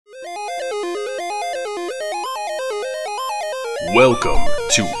Welcome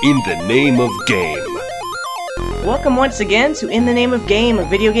to In the Name of Game. Welcome once again to In the Name of Game, a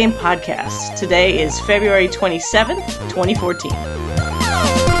video game podcast. Today is February 27th, 2014.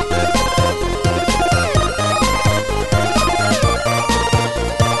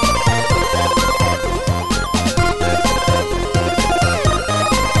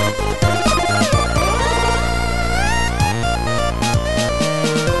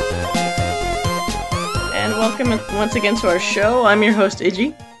 And welcome once again to our show. I'm your host,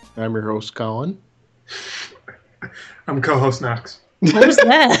 Iggy. I'm your host, Colin. I'm co-host Knox. What was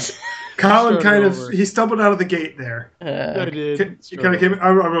that? Colin he stumbled out of the gate there. I did. You kind of came.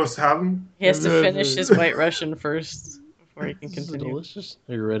 I was having. He has to finish his White Russian first before he can This is continue. delicious.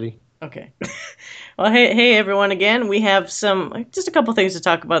 Are you ready? Okay. Well, hey everyone again. We have just a couple things to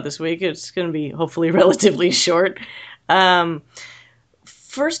talk about this week. It's going to be hopefully relatively short.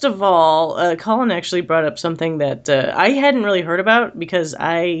 First of all, Colin actually brought up something that I hadn't really heard about because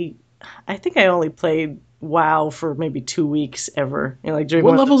I think I only played WoW for maybe 2 weeks ever. You know, like during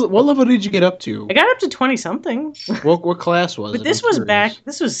What level did you get up to? I got up to 20 something. What class was it? But this was back.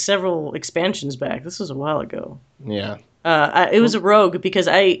 This was several expansions back. This was a while ago. Yeah. It was a rogue because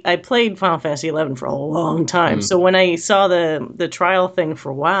I played Final Fantasy XI for a long time. So when I saw the trial thing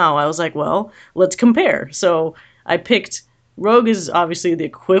for WoW, I was like, well, let's compare. So I picked rogue is obviously the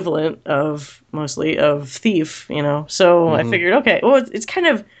equivalent of mostly of thief, you know. So I figured, okay, well, it's kind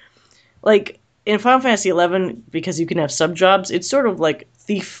of like in Final Fantasy XI because you can have sub jobs. It's sort of like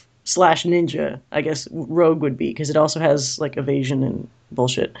thief / ninja, I guess rogue would be because it also has like evasion and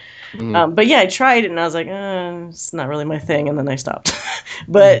bullshit. But yeah, I tried it and I was like, it's not really my thing, and then I stopped.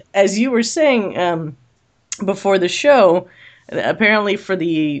 But as you were saying before the show, apparently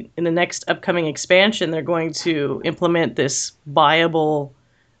in the next upcoming expansion, they're going to implement this buyable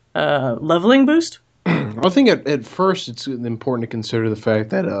leveling boost. I think at first it's important to consider the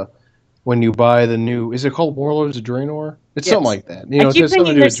fact that when you buy the new, is it called Warlords of Draenor? It's something like that. You know, I keep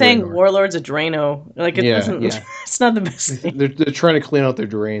thinking they're saying Draenor. Warlords of Draenor. Like it doesn't. Yeah. It's not the best thing. They're trying to clean out their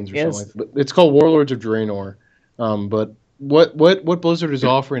drains or something like that. But it's called Warlords of Draenor. But what Blizzard is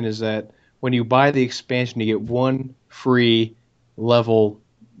offering is that when you buy the expansion, you get one free level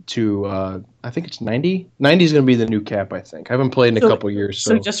to I think it's 90. 90 is going to be the new cap. I think I haven't played in a couple years.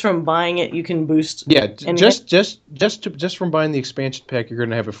 So just from buying it, you can boost. Yeah, just from buying the expansion pack, you're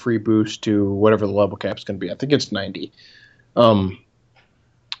going to have a free boost to whatever the level cap is going to be. I think it's 90. But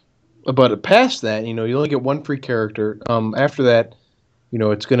past that, you know, you only get one free character. After that, you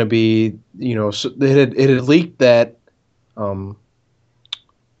know, it's going to be, you know, so it had leaked that that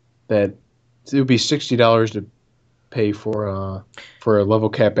it would be $60 to pay for a level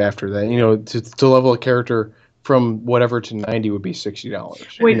cap after that. You know, to level a character from whatever to 90 would be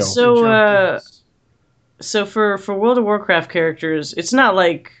 $60. Wait, you know. so for World of Warcraft characters, it's not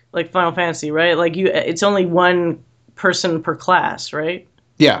like Final Fantasy, right? Like it's only one person per class, right?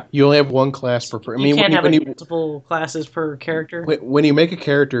 Yeah, you only have one class per. You can't have multiple classes per character. When you make a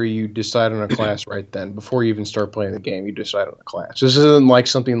character, you decide on a class right then. Before you even start playing the game, you decide on a class. This isn't like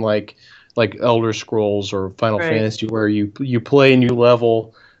something like Elder Scrolls or Final Fantasy where you play and you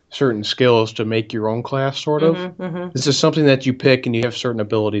level certain skills to make your own class, sort of. This is something that you pick and you have certain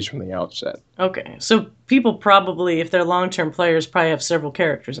abilities from the outset. Okay, so people probably, if they're long-term players, probably have several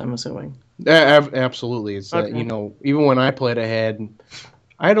characters, I'm assuming. Absolutely. It's that, you know, even when I played, I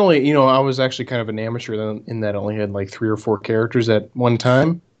was actually kind of an amateur in that I only had like 3 or 4 characters at one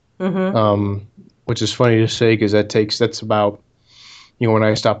time. Which is funny to say because that's about, you know, when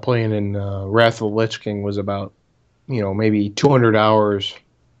I stopped playing in Wrath of the Lich King was about, you know, maybe 200 hours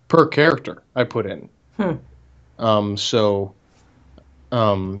per character I put in. So, you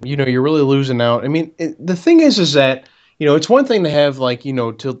know, you're really losing out. I mean, the thing is that, you know, it's one thing to have like, you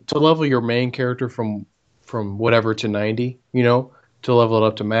know, to level your main character from whatever to 90, you know, to level it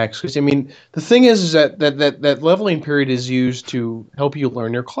up to max. Because, I mean, the thing is that leveling period is used to help you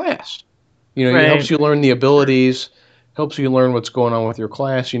learn your class. You know, it helps you learn the abilities, helps you learn what's going on with your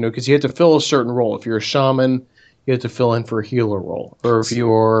class, you know, because you have to fill a certain role. If you're a shaman, you have to fill in for a healer role. Or if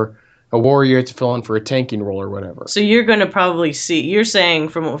you're a warrior, you have to fill in for a tanking role or whatever. So you're going to probably see, you're saying,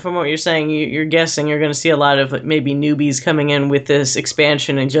 from what you're saying, you're guessing you're going to see a lot of like, maybe newbies coming in with this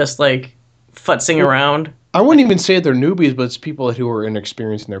expansion and just like futzing around. I wouldn't even say they're newbies, but it's people who are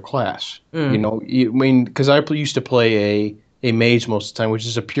inexperienced in their class. You know, I mean, because I used to play a mage most of the time, which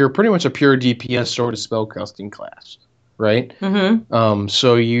is pretty much a pure DPS sort of spellcasting class, right?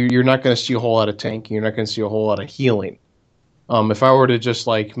 So you're not going to see a whole lot of tanking. You're not going to see a whole lot of healing. If I were to just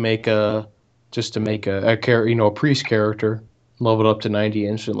like make a priest character, leveled up to 90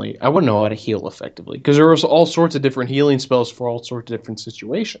 instantly, I wouldn't know how to heal effectively because there was all sorts of different healing spells for all sorts of different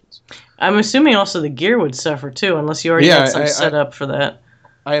situations. I'm assuming also the gear would suffer too, unless you already had some set up for that.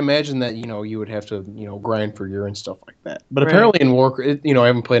 I imagine that you would have to grind for gear and stuff like that. But apparently in Warcraft, I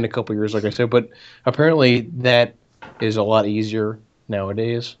haven't played in a couple years, like I said, but apparently that is a lot easier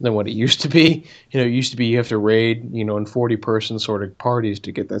nowadays than what it used to be. It used to be you have to raid, in 40-person sort of parties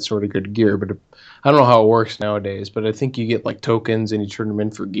to get that sort of good gear. But I don't know how it works nowadays. But I think you get like tokens and you turn them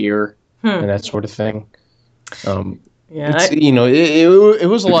in for gear and that sort of thing. It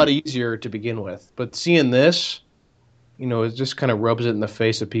was a lot easier to begin with. But seeing this, it just kind of rubs it in the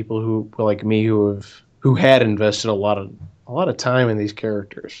face of people who like me who had invested a lot of time in these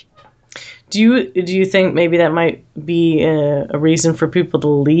characters. Do you think maybe that might be a reason for people to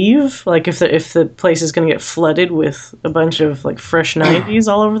leave? Like if the place is going to get flooded with a bunch of like fresh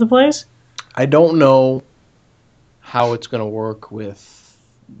 90s all over the place? I don't know how it's going to work with.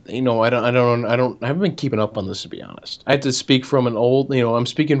 I haven't been keeping up on this, to be honest. I have to speak from an old. I'm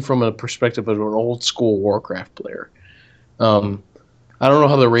speaking from a perspective of an old school Warcraft player. I don't know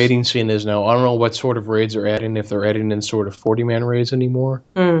how the raiding scene is now. I don't know what sort of raids they're adding, if they're adding in sort of 40-man raids anymore.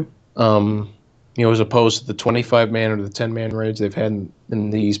 As opposed to the 25-man or the 10-man raids they've had in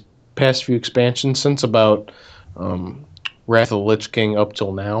these past few expansions since about Wrath of the Lich King up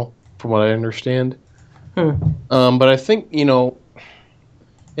till now, from what I understand. But I think, in a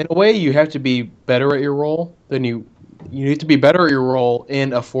way you have to be better at your role than you need to be better at your role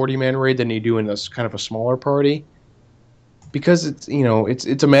in a 40-man raid than you do in this kind of a smaller party. Because it's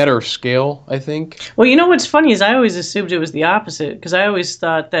a matter of scale, I think. Well, what's funny is I always assumed it was the opposite, because I always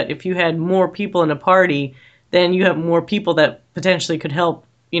thought that if you had more people in a party, then you have more people that potentially could help,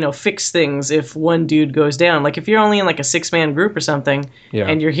 fix things if one dude goes down. Like if you're only in like a 6-man group or something,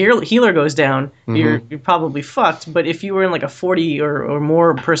 and your healer goes down, you're probably fucked. But if you were in like a 40 or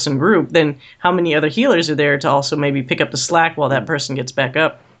more person group, then how many other healers are there to also maybe pick up the slack while that person gets back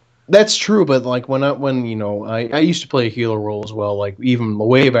up? That's true, but like when I used to play a healer role as well, like even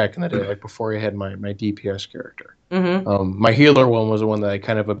way back in the day, like before I had my DPS character. My healer one was the one that I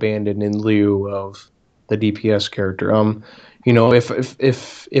kind of abandoned in lieu of the DPS character.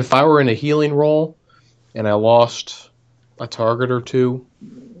 If I were in a healing role and I lost a target or two,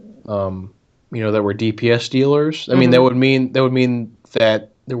 that were DPS dealers, I mean that would mean that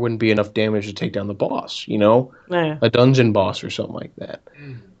there wouldn't be enough damage to take down the boss, a dungeon boss or something like that.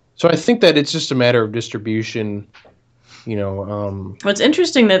 So I think that it's just a matter of distribution, Well, it's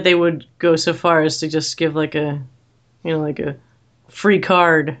interesting that they would go so far as to just give like a free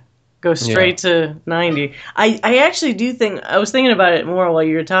card, go straight to 90. I actually do think, I was thinking about it more while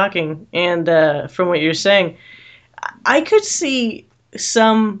you were talking, and from what you're saying, I could see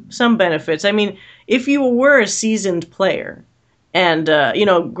some benefits. I mean, if you were a seasoned player, and,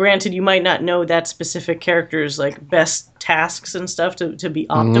 granted, you might not know that specific character's, like, best tasks and stuff to be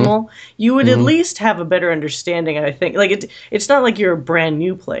optimal. You would at least have a better understanding, I think. Like, it's not like you're a brand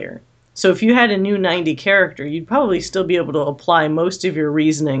new player. So if you had a new 90 character, you'd probably still be able to apply most of your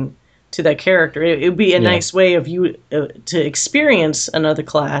reasoning to that character. It would be a nice way of you to experience another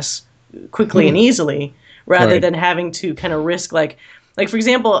class quickly and easily, rather than having to kind of risk, like, for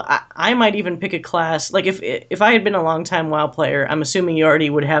example, I might even pick a class. Like if I had been a long-time WoW player, I'm assuming you already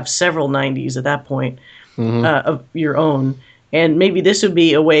would have several 90s at that point of your own. And maybe this would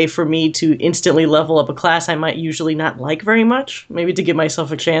be a way for me to instantly level up a class I might usually not like very much. Maybe to give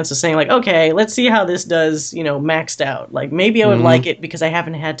myself a chance of saying, like, okay, let's see how this does, maxed out. Like maybe I would like it because I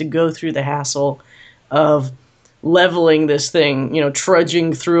haven't had to go through the hassle of leveling this thing,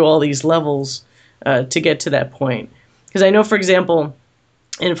 trudging through all these levels to get to that point. Because I know, for example,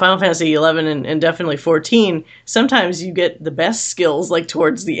 in Final Fantasy 11 and definitely 14, sometimes you get the best skills like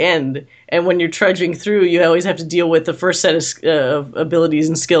towards the end, and when you're trudging through, you always have to deal with the first set of abilities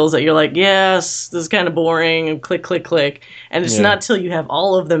and skills that you're like, yes, this is kind of boring, and click, click, click, and it's not till you have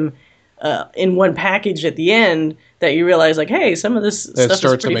all of them in one package at the end that you realize, like, hey, some of this stuff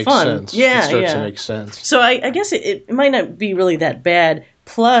is pretty fun. Sense. Yeah, it starts to make sense. So I guess it might not be really that bad.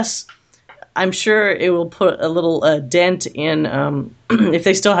 Plus, I'm sure it will put a little dent in if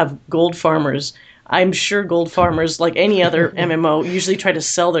they still have gold farmers. I'm sure gold farmers, like any other MMO, usually try to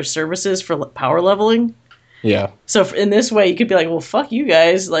sell their services for power leveling. Yeah. So in this way, you could be like, well, fuck you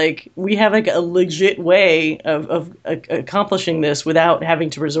guys. Like, we have like a legit way of accomplishing this without having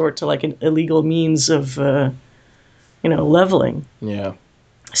to resort to like an illegal means of, leveling. Yeah.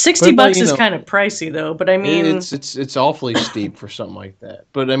 $60 is kind of pricey, though. But I mean, it's awfully steep for something like that.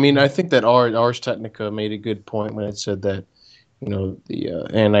 But I mean, I think that Ars Technica made a good point when it said that,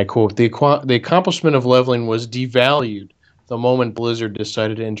 and I quote, the accomplishment of leveling was devalued the moment Blizzard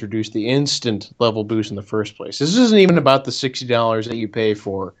decided to introduce the instant level boost in the first place. This isn't even about the $60 that you pay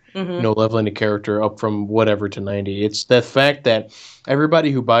for, leveling a character up from whatever to 90. It's the fact that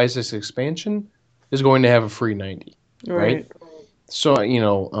everybody who buys this expansion is going to have a free 90, right? So, I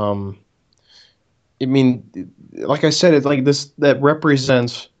mean, like I said, it's like this that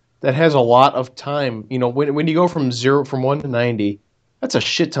has a lot of time. When you go from 1 to 90, that's a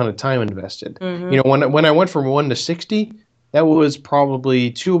shit ton of time invested. When I went from 1 to 60, that was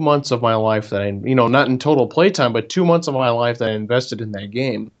probably 2 months of my life that not in total playtime, but 2 months of my life that I invested in that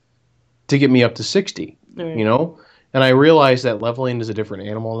game to get me up to 60. And I realized that leveling is a different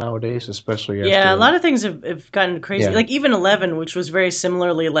animal nowadays, especially a lot of things have gotten crazy. Yeah. Like even 11, which was very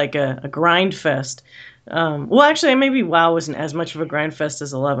similarly like a grind fest. Well, actually, maybe WoW wasn't as much of a grind fest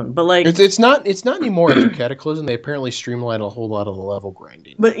as 11, but like it's not anymore after Cataclysm. They apparently streamlined a whole lot of the level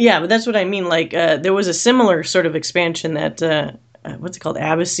grinding. But that's what I mean. Like there was a similar sort of expansion that what's it called,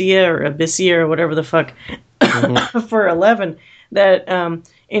 Abyssia or whatever the fuck for 11 that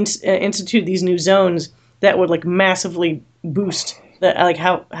instituted these new zones that would like massively boost like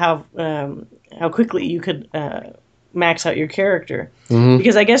how quickly you could max out your character.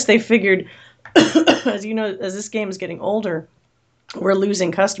 Because I guess they figured, as as this game is getting older, we're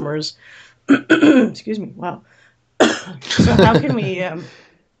losing customers. Excuse me. Wow. So how can we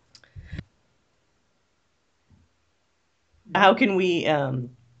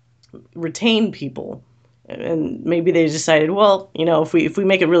retain people? And maybe they decided, well, if we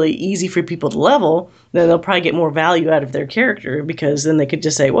make it really easy for people to level, then they'll probably get more value out of their character, because then they could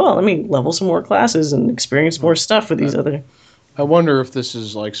just say, well, let me level some more classes and experience more stuff with these other. I wonder if this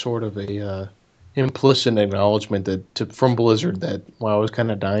is like sort of a implicit acknowledgement from Blizzard that WoW is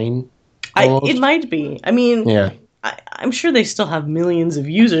kind of dying. It might be. I mean, I'm sure they still have millions of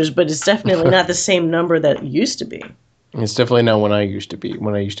users, but it's definitely not the same number that it used to be. It's definitely not when I used to be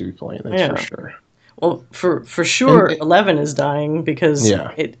playing. That's for sure. Well, for sure, 11 is dying because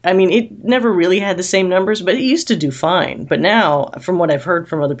it never really had the same numbers, but it used to do fine. But now, from what I've heard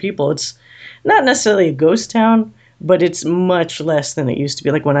from other people, it's not necessarily a ghost town, but it's much less than it used to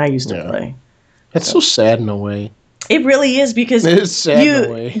be, like when I used to play. It's so sad in a way. It really is, because it's sad in a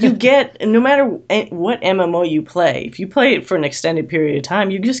way. You get, no matter what MMO you play, if you play it for an extended period of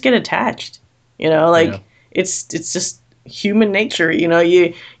time, you just get attached. It's just human nature.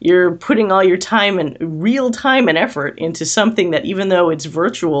 You're putting all your time and real time and effort into something that, even though it's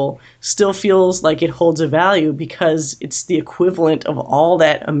virtual, still feels like it holds a value, because it's the equivalent of all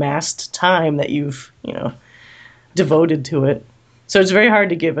that amassed time that you've devoted to it. So it's very hard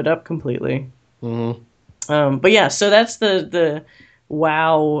to give it up completely. But yeah, so that's the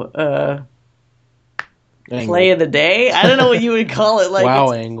WoW play of the day. I don't know what you would call it. Like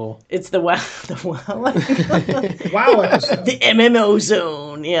WoW angle. It's the WoW WoW episode. The MMO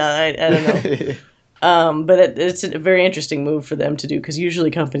zone. Yeah, I don't know. But it's a very interesting move for them to do, because usually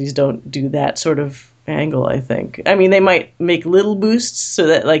companies don't do that sort of angle, I think. I mean, they might make little boosts so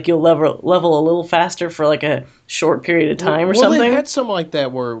that like you'll level a little faster for like a short period of time or something. They had something like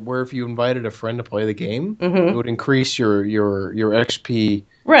that where if you invited a friend to play the game, it would increase your XP.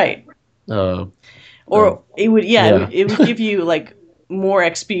 Right. It would give you like more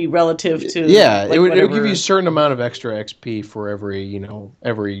XP relative to it would give you a certain amount of extra XP for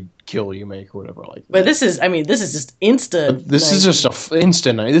every kill you make or whatever like that. But this is just insta. This is just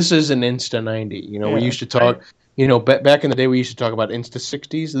this is an insta 90. We used to talk. Back in the day we used to talk about insta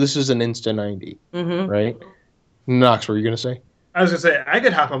 60s. This is an insta 90, right? Knox, what were you gonna say? I was gonna say I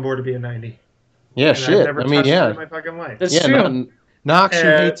could hop on board to be a 90. Yeah, and shit. I've never touched it in my fucking life. That's true. Knox, who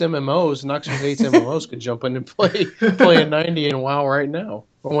hates MMOs, could jump in and play a 90 in WoW right now.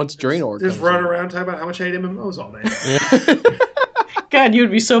 Once Draenor just run around talking about how much I hate MMOs all day. Yeah. God, you would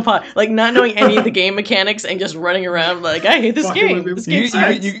be so like not knowing any of the game mechanics and just running around like, I hate this game. This game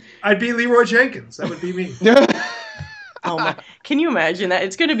sucks. I'd be Leroy Jenkins. That would be me. Oh my! Can you imagine that?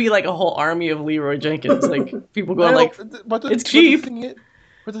 It's going to be like a whole army of Leroy Jenkins, like people going it's cheap.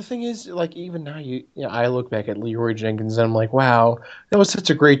 But the thing is, like, even now, I look back at Leroy Jenkins and I'm like, wow, that was such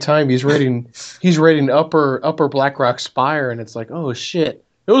a great time. He's rating upper Blackrock Spire, and it's like, oh shit,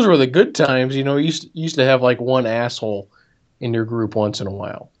 those were the good times. You used to have like one asshole in your group once in a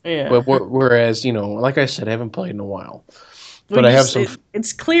while. Yeah. But whereas, like I said, I haven't played in a while. But I have some.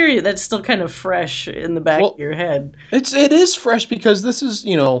 It's clear that's still kind of fresh in the back of your head. It is fresh because this is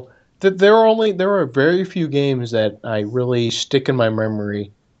there are very few games that I really stick in my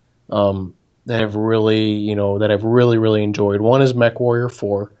memory, that I've really really enjoyed. One is MechWarrior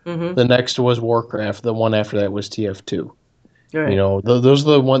 4. The next was Warcraft. The one after that was TF2. Right. You know, those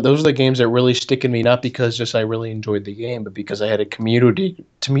are the one. Those are the games that really stick in me. Not because just I really enjoyed the game, but because I had a community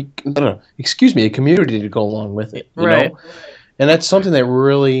to me. Excuse me, a community to go along with it. You Right. know, and that's something that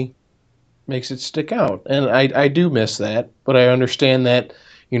really makes it stick out. And I do miss that, but I understand that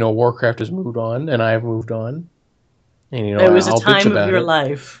Warcraft has moved on, and I have moved on. And It was a I'll bitch time of about your it.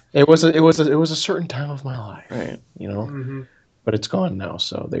 life. It was a certain time of my life. Right. Mm-hmm. But it's gone now.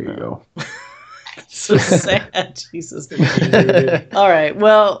 So there you go. So sad. Jesus. All right.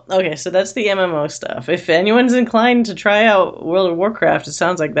 Well, okay. So that's the MMO stuff. If anyone's inclined to try out World of Warcraft, it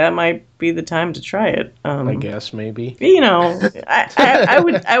sounds like that might be the time to try it. I guess maybe. I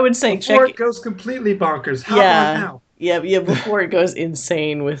would say Before check. it goes completely bonkers. Hop Yeah. on now. Yeah. Before it goes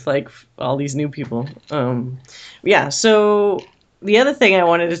insane with like all these new people. Yeah. So the other thing I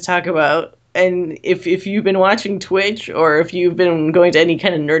wanted to talk about. And if you've been watching Twitch or if you've been going to any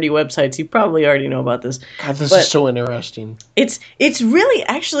kind of nerdy websites, you probably already know about this. God, this is so interesting. It's really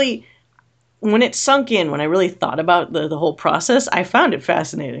actually, when it sunk in, when I really thought about the whole process, I found it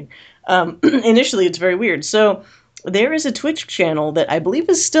fascinating. Initially, it's very weird. So there is a Twitch channel that I believe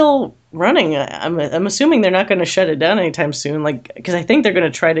is still running. I'm assuming they're not going to shut it down anytime soon, because I think they're going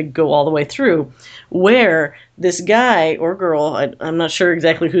to try to go all the way through, where this guy or girl, I'm not sure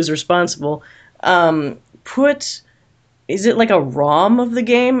exactly who's responsible, put, is it like a ROM of the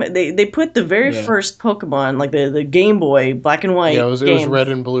game? They put the very first Pokemon, like the Game Boy, black and white. Yeah, it was red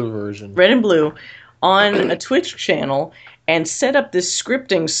and blue version. Red and blue, on a Twitch channel, and set up this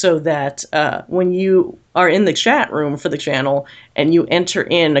scripting so that when you are in the chat room for the channel and you enter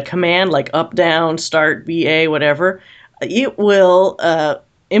in a command like up, down, start, BA, whatever, it will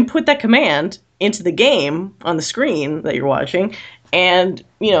input that command into the game on the screen that you're watching and,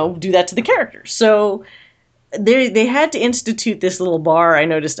 do that to the character. So they had to institute this little bar I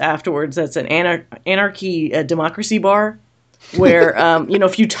noticed afterwards that's an anarchy democracy bar. Where,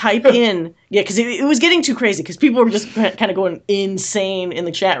 if you type in, because it was getting too crazy, because people were just kind of going insane in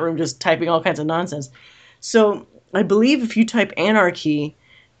the chat room, just typing all kinds of nonsense. So I believe if you type anarchy,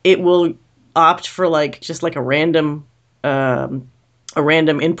 it will opt for just like a random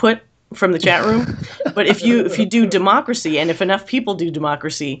input from the chat room. But if you do democracy, and if enough people do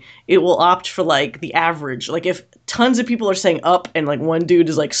democracy, it will opt for the average. Like if tons of people are saying up and one dude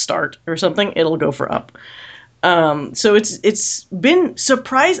is start or something, it'll go for up. So it's been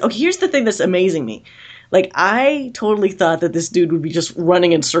surprised. Okay, here's the thing that's amazing me. I totally thought that this dude would be just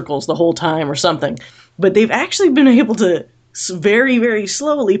running in circles the whole time or something, but they've actually been able to very, very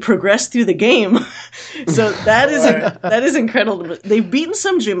slowly progress through the game. So that is incredible. They've beaten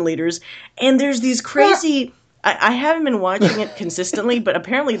some gym leaders, and there's these crazy. I haven't been watching it consistently, but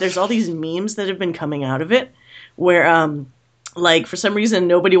apparently there's all these memes that have been coming out of it, where for some reason,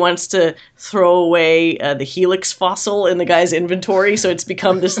 nobody wants to throw away the helix fossil in the guy's inventory, so it's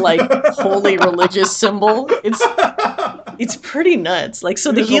become this holy religious symbol. It's pretty nuts.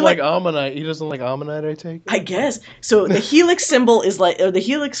 So the helix, Ammonite. He doesn't like Ammonite, I take it? I guess. So the helix symbol is or the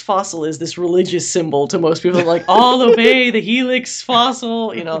helix fossil is this religious symbol to most people. All obey the helix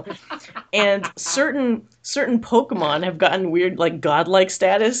fossil, And certain Pokemon have gotten weird godlike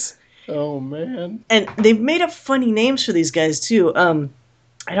status. Oh, man. And they've made up funny names for these guys, too.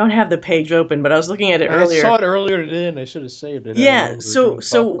 I don't have the page open, but I was looking at it earlier. I saw it earlier today, and I should have saved it. Yeah, so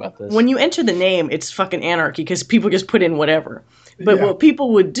when you enter the name, it's fucking anarchy, because people just put in whatever. But what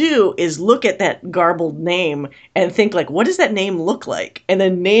people would do is look at that garbled name and think, what does that name look like? And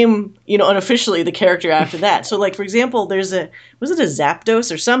then name, unofficially the character after that. So, for example, was it a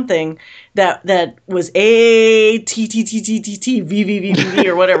Zapdos or something that was ATTTTTVVVV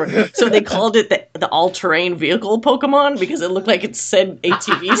or whatever. So they called it the all-terrain vehicle Pokemon because it looked like it said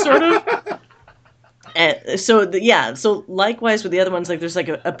ATV, sort of. And so likewise with the other ones, there's a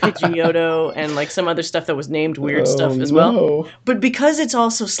Pidgeotto and some other stuff that was named weird stuff as well. But because it's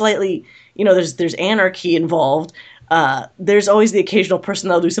also slightly, there's anarchy involved. There's always the occasional person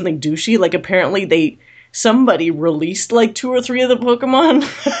that'll do something douchey. Apparently somebody released 2 or 3 of the Pokemon.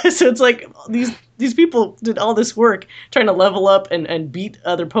 So it's these people did all this work trying to level up and beat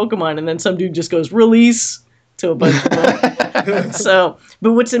other Pokemon, and then some dude just goes release to a bunch of them.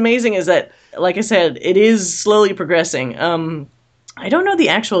 But what's amazing is that, like I said, it is slowly progressing. I don't know the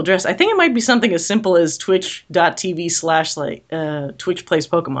actual address. I think it might be something as simple as twitch.tv/Twitch Plays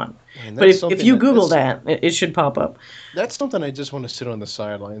Pokemon. Man, but if you Google that, it should pop up. That's something I just want to sit on the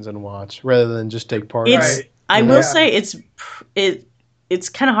sidelines and watch rather than just take part. I will say it's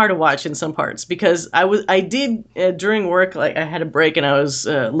kind of hard to watch in some parts, because I did during work, I had a break and I was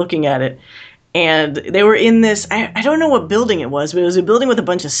looking at it. And they were in this, I don't know what building it was, but it was a building with a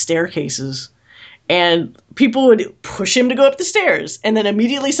bunch of staircases. and people would push him to go up the stairs, and then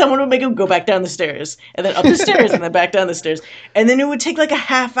immediately someone would make him go back down the stairs, and then up the stairs, and then back down the stairs. And then it would take like a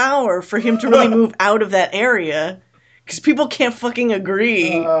half hour for him to really move out of that area, because people can't fucking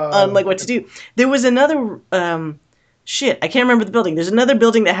agree on like what to do. There was another, I can't remember the building. There's another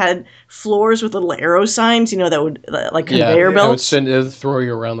building that had floors with little arrow signs, that would, like conveyor belts. It would throw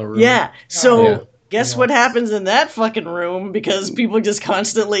you around the room. Yeah, so... Guess what happens in that fucking room, because people just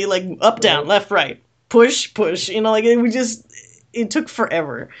constantly like up, down, left, right, push, like it took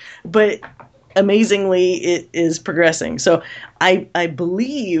forever, but amazingly it is progressing. So I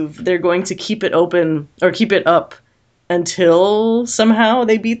believe they're going to keep it open or keep it up until somehow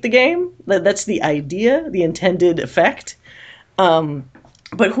they beat the game. That's the idea, the intended effect.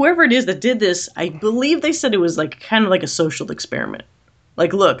 But whoever it is that did this, I believe they said it was like kind of like a social experiment.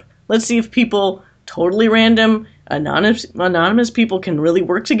 Like, look, let's see if people... totally random, anonymous people can really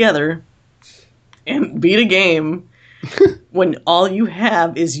work together and beat a game when all you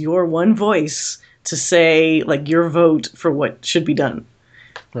have is your one voice to say, like, your vote for what should be done.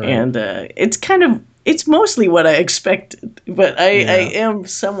 Right. And it's mostly what I expected, but I am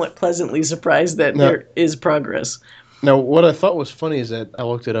somewhat pleasantly surprised that there is progress. Now, what I thought was funny is that I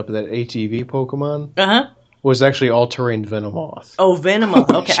looked it up, that ATV Pokemon. Uh-huh. Was actually all-terrain Venomoth. Oh, Venomoth.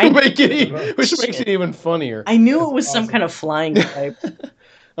 Okay. Which makes it even funnier. I knew it was some kind of flying type.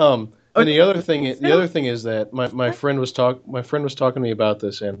 And the other thing is that my friend was talking to me about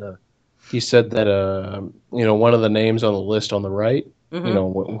this, and he said that one of the names on the list on the right,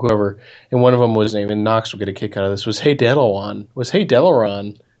 whoever, and one of them was named, and Knox will get a kick out of this, was Hey Delaron.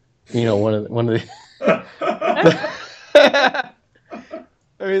 One of the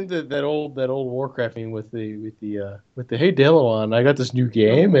I mean that old Warcraft game with the Hey Delaron, I got this new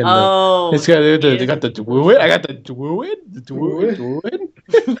game, and it's got they got the Druid. I got the Druid.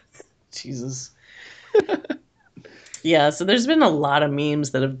 Jesus. Yeah, so there's been a lot of memes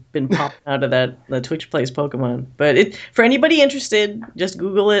that have been popping out of the Twitch Plays Pokemon. But for anybody interested, just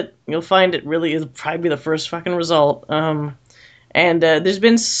Google it. You'll find it really is probably the first fucking result. And there's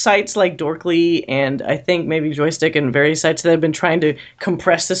been sites like Dorkly and I think maybe Joystick and various sites that have been trying to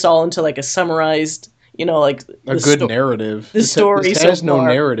compress this all into like a summarized, like a good narrative. The story this has no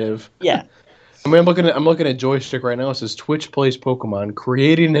narrative. Yeah. I mean, I'm looking at Joystick right now. It says Twitch Plays Pokemon,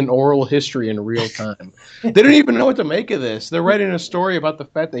 creating an oral history in real time. They don't even know what to make of this. They're writing a story about the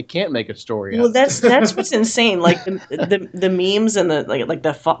fact they can't make a story. Well, that's what's insane. Like the memes and the like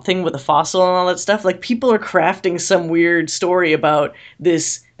the thing with the fossil and all that stuff. Like people are crafting some weird story about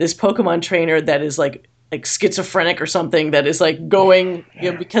this Pokemon trainer that is like schizophrenic or something, that is like going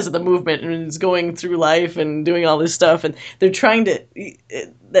because of the movement and is going through life and doing all this stuff, and they're trying to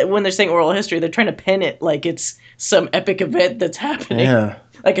when they're saying oral history, they're trying to pin it like it's some epic event that's happening,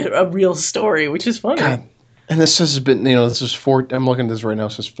 like a real story, which is funny. God. And this has been, I'm looking at this right now.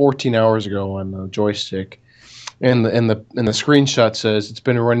 It says 14 hours ago on the Joystick, and the screenshot says it's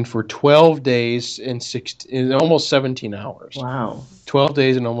been running for 12 days and almost 17 hours. Wow. 12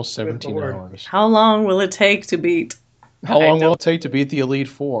 days and almost 17 hours. How long will it take to beat? How long will it take to beat the Elite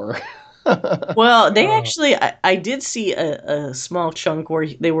Four? Well, they actually, I did see a small chunk where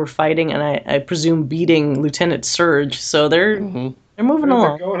they were fighting, and I presume beating Lieutenant Surge. So they're moving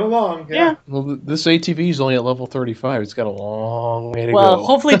along. They're going along. Yeah. Well, this ATV is only at level 35. It's got a long way to go. Well,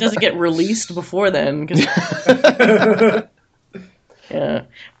 hopefully it doesn't get released before then. Yeah.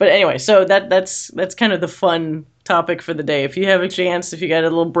 But anyway, so that's kind of the fun topic for the day. If you have a chance, if you got a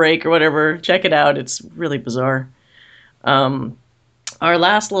little break or whatever, check it out. It's really bizarre. Our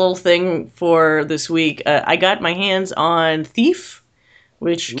last little thing for this week, I got my hands on Thief,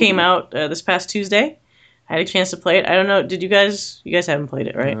 which came out this past Tuesday. I had a chance to play it. I don't know. Did you guys haven't played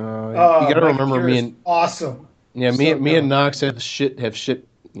it, right? You gotta remember me and awesome. Yeah, me and Knox have shit.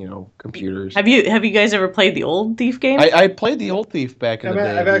 Computers. Have you guys ever played the old Thief game? I played the old Thief back in the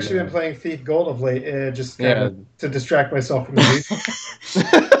day. I've actually been playing Thief Gold of late, just to distract myself from the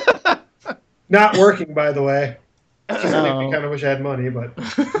Thief. Not working, by the way. Just makes me kind of wish I had money, but.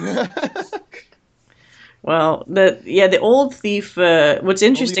 Well, the old Thief. What's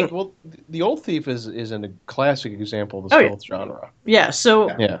interesting? The old Thief is a classic example of the stealth genre. Yeah.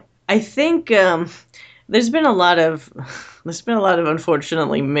 So I think there's been a lot of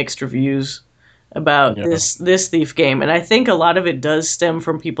unfortunately mixed reviews about this Thief game, and I think a lot of it does stem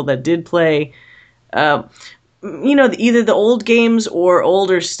from people that did play, either the old games or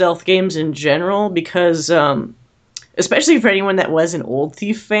older stealth games in general, because especially for anyone that was an old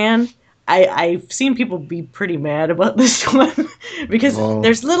Thief fan. I've seen people be pretty mad about this one because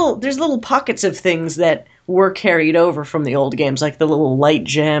there's little pockets of things that were carried over from the old games, like the little light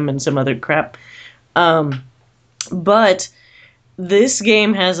gem and some other crap. But this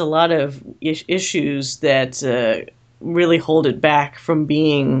game has a lot of issues that really hold it back from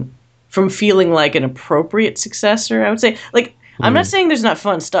feeling like an appropriate successor, I would say. Like, I'm not saying there's not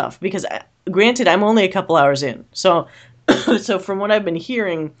fun stuff, because granted, I'm only a couple hours in. So from what I've been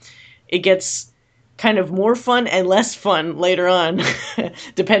hearing, it gets kind of more fun and less fun later on,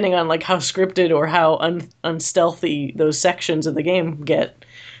 depending on like how scripted or how unstealthy those sections of the game get.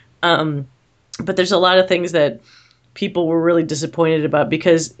 But there's a lot of things that people were really disappointed about,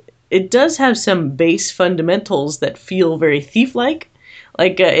 because it does have some base fundamentals that feel very Thief-like.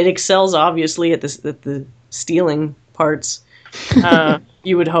 Like, it excels obviously at the stealing parts.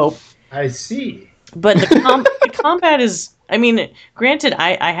 You would hope. I see. But the combat is, I mean, granted,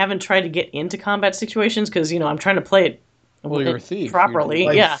 I haven't tried to get into combat situations because, I'm trying to play it you're a thief. Properly.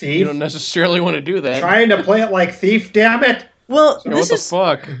 Like yeah. Thief? You don't necessarily want to do that. Trying to play it like Thief, damn it! Well, What the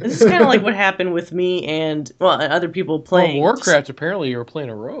fuck? This is kind of like what happened with me and, other people playing. Well, Warcraft, apparently you were playing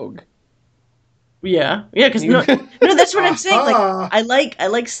a rogue. Yeah, because no, that's what I'm saying. Like, I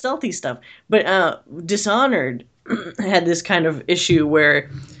like stealthy stuff, but Dishonored had this kind of issue where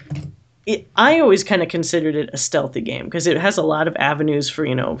I always kind of considered it a stealthy game because it has a lot of avenues for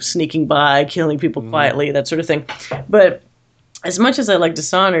sneaking by, killing people quietly, that sort of thing. But as much as I like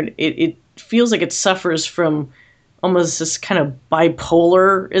Dishonored, it feels like it suffers from almost this kind of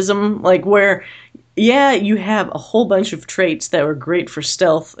bipolarism, like where. Yeah, you have a whole bunch of traits that were great for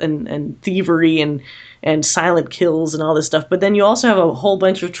stealth and thievery and silent kills and all this stuff, but then you also have a whole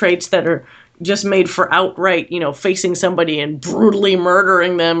bunch of traits that are just made for outright, facing somebody and brutally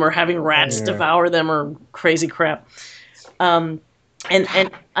murdering them or having rats devour them or crazy crap. And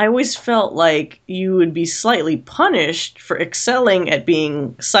I always felt like you would be slightly punished for excelling at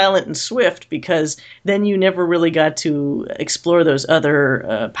being silent and swift, because then you never really got to explore those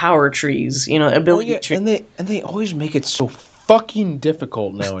other power trees, ability trees. And they always make it so fucking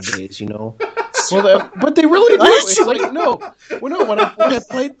difficult nowadays, Well, but they really do. It's like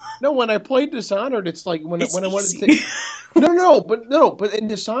when I played Dishonored, it's like when I wanted to take. But in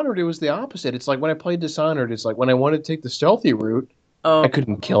Dishonored it was the opposite. It's like when I played Dishonored, it's like when I wanted to take the stealthy route. I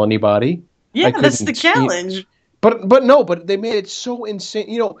couldn't kill anybody. Yeah, that's the challenge. But they made it so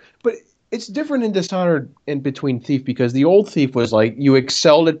insane. But it's different in Dishonored and between Thief, because the old Thief was like you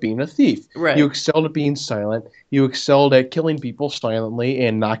excelled at being a thief. Right. You excelled at being silent. You excelled at killing people silently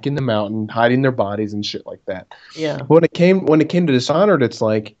and knocking them out and hiding their bodies and shit like that. Yeah. When it came to Dishonored, it's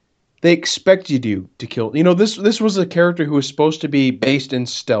like they expect you to kill. This was a character who was supposed to be based in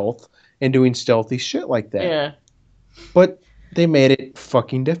stealth and doing stealthy shit like that. Yeah. But they made it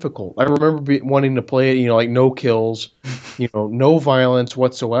fucking difficult. I remember wanting to play it, like no kills, no violence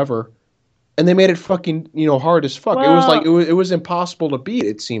whatsoever, and they made it fucking, hard as fuck. Well, it was like it was impossible to beat.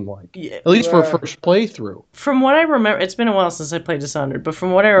 It seemed like, at least for a first playthrough. From what I remember, it's been a while since I played Dishonored, but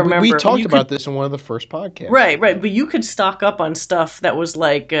from what I remember, we talked about this in one of the first podcasts. Right. But you could stock up on stuff that was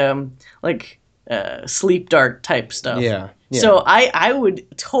like sleep dart type stuff. Yeah. So I would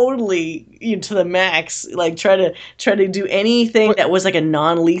totally, to the max, like try to do anything that was like a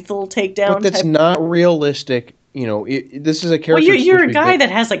non-lethal takedown. But that's not realistic. This is a character. Well, you're a guy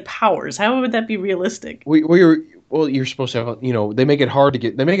that has like powers. How would that be realistic? You're supposed to have. They make it hard to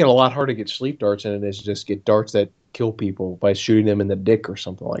get. They make it a lot harder to get sleep darts than it is to just get darts that kill people by shooting them in the dick or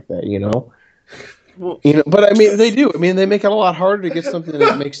something like that. Well, but I mean, they do. I mean, they make it a lot harder to get something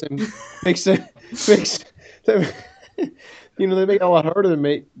that makes them. They make it a lot harder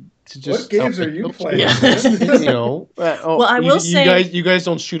to just. What games are you playing? Yeah. Well, I will say, you guys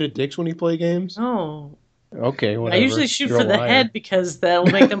don't shoot at dicks when you play games. Oh. Okay, whatever. I usually shoot for the head because that'll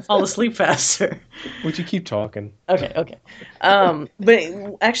make them fall asleep faster. Would you keep talking? Okay.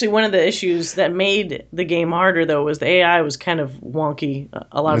 But actually, one of the issues that made the game harder, though, was the AI was kind of wonky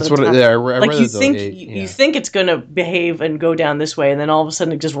a lot of the time. You think it's going to behave and go down this way, and then all of a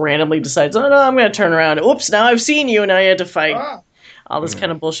sudden it just randomly decides, oh, no, I'm going to turn around. Oops, now I've seen you, and now you have to fight. All this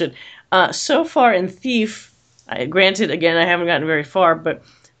kind of bullshit. So far in Thief, granted, again, I haven't gotten very far, but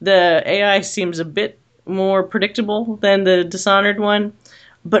the AI seems a bit more predictable than the Dishonored one,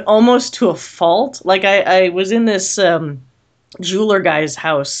 but almost to a fault. Like I was in this jeweler guy's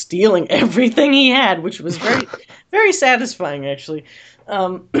house stealing everything he had, which was very, very satisfying actually.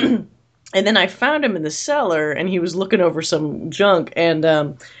 And then I found him in the cellar, and he was looking over some junk, and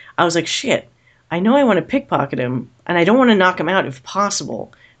I was like, shit, I know I want to pickpocket him, and I don't want to knock him out if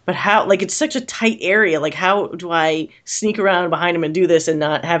possible, but how, like, it's such a tight area. Like, how do I sneak around behind him and do this and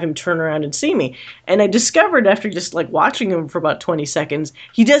not have him turn around and see me? And I discovered after just, like, watching him for about 20 seconds,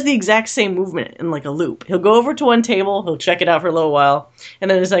 he does the exact same movement in, like, a loop. He'll go over to one table, he'll check it out for a little while,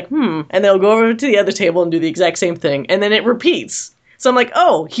 and then it's like, and they'll go over to the other table and do the exact same thing, and then it repeats. So I'm like,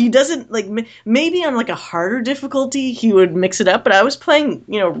 oh, he doesn't, like, maybe on, like, a harder difficulty, he would mix it up, but I was playing,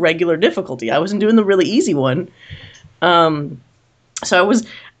 regular difficulty. I wasn't doing the really easy one. So I was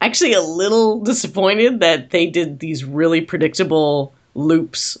actually a little disappointed that they did these really predictable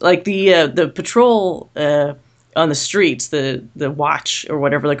loops. Like, the patrol on the streets, the watch, or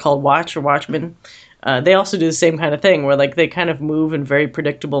whatever they're called, watch or watchman, they also do the same kind of thing, where, like, they kind of move in very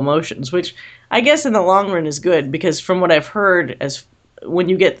predictable motions, which I guess in the long run is good, because from what I've heard, as when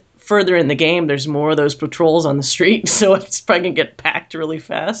you get further in the game, there's more of those patrols on the street, so it's probably going to get packed really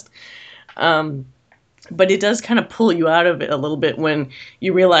fast. But it does kind of pull you out of it a little bit when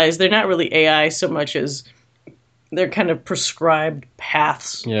you realize they're not really AI so much as they're kind of prescribed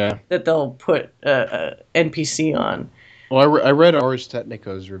paths that they'll put NPC on. Well, I read Ars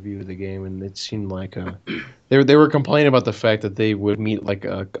Technica's review of the game, and it seemed like they were complaining about the fact that they would meet like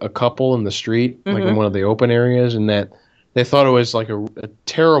a couple in the street, like in one of the open areas, and that they thought it was like a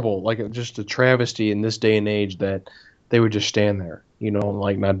terrible, like just a travesty in this day and age that they would just stand there,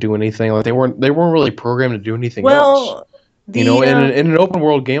 like not do anything. Like they weren't really programmed to do anything else. In an open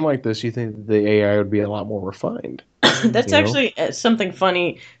world game like this, you think the AI would be a lot more refined. That's actually something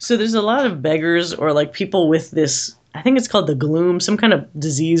funny. So there's a lot of beggars or like people with this, I think it's called the gloom, some kind of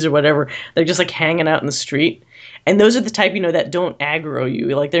disease or whatever. They're just like hanging out in the street. And those are the type, that don't aggro you.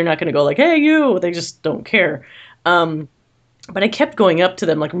 Like they're not going to go like, hey, you. They just don't care. But I kept going up to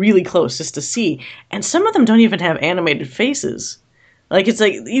them like really close just to see. And some of them don't even have animated faces. Like it's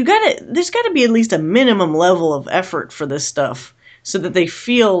like there's got to be at least a minimum level of effort for this stuff so that they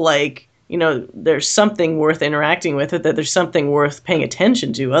feel like, there's something worth interacting with it, that there's something worth paying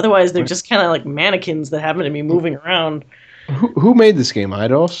attention to. Otherwise, they're just kind of like mannequins that happen to be moving around. Who made this game?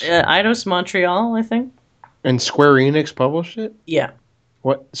 Eidos? Eidos Montreal, I think. And Square Enix published it? Yeah.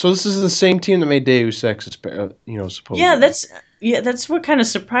 What? So this is the same team that made Deus Ex, supposedly. Yeah, that's what kind of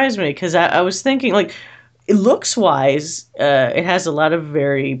surprised me, because I was thinking, like, looks-wise, it has a lot of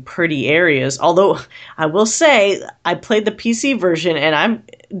very pretty areas. Although, I will say, I played the PC version, and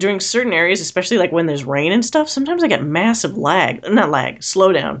during certain areas, especially like when there's rain and stuff, sometimes I get massive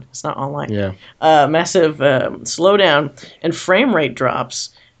slowdown. It's not online. Yeah. Massive slowdown and frame rate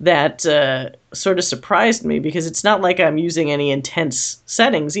drops that sort of surprised me, because it's not like I'm using any intense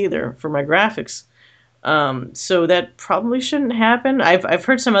settings either for my graphics. So that probably shouldn't happen. I've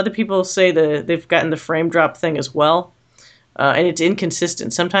heard some other people say that they've gotten the frame drop thing as well. And it's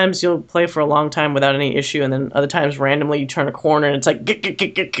inconsistent. Sometimes you'll play for a long time without any issue, and then other times randomly you turn a corner and it's like,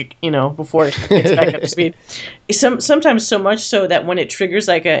 before it gets back up to speed. Sometimes so much so that when it triggers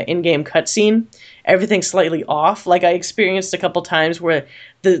like an in-game cutscene, everything's slightly off. Like I experienced a couple times where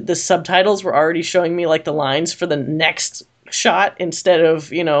the subtitles were already showing me like the lines for the next shot instead of,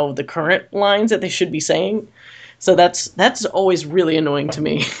 the current lines that they should be saying. So that's always really annoying to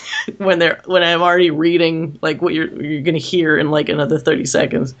me when I'm already reading like what you're going to hear in like another 30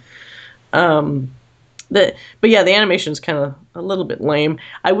 seconds. But yeah, the animation's kind of a little bit lame.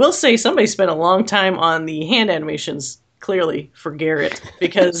 I will say somebody spent a long time on the hand animations, clearly, for Garrett,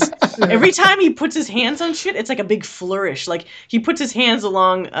 because every time he puts his hands on shit, it's like a big flourish. Like he puts his hands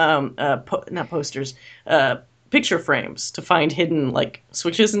along not posters, picture frames to find hidden like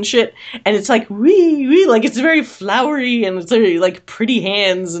switches and shit, and it's like wee, like it's very flowery and it's very like pretty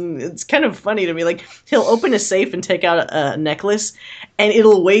hands, and it's kind of funny to me. Like he'll open a safe and take out a necklace, and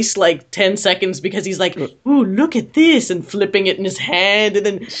it'll waste like 10 seconds because he's like, ooh, look at this, and flipping it in his hand and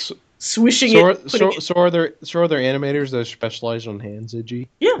then swishing it. So are there animators that specialize on hands, Iggy?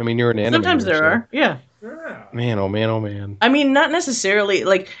 Yeah. I mean, you're an animator. Sometimes there are, yeah. Man, oh man, oh man. I mean, not necessarily.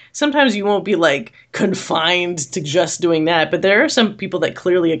 Like, sometimes you won't be, like, confined to just doing that, but there are some people that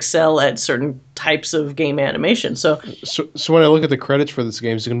clearly excel at certain types of game animation. So when I look at the credits for this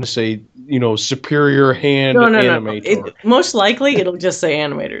game, it's going to say, superior hand animator. No. Most likely, it'll just say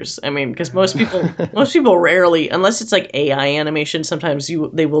animators. I mean, because most people rarely, unless it's like AI animation, sometimes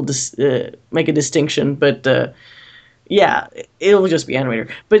they will make a distinction, but yeah, it'll just be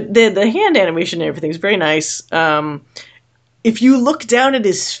animator. But the hand animation and everything is very nice. If you look down at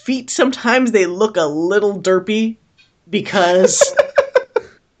his feet, sometimes they look a little derpy because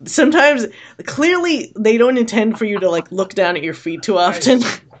sometimes clearly they don't intend for you to like look down at your feet too often.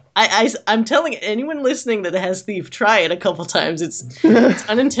 I'm telling anyone listening that has Thief, try it a couple times. It's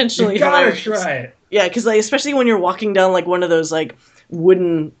unintentionally you gotta hilarious. try it. Yeah, because like especially when you're walking down like one of those like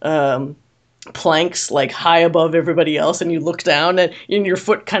wooden planks like high above everybody else, and you look down and your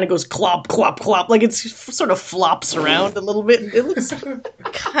foot kind of goes clop clop clop, like it's sort of flops around a little bit. It looks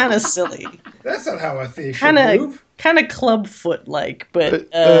kind of silly. That's not how a thief should move. Kind of club foot like, but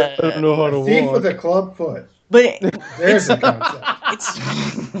I don't know how to thief walk. with a club foot. But There's a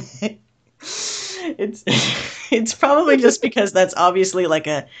concept. It's probably just because that's obviously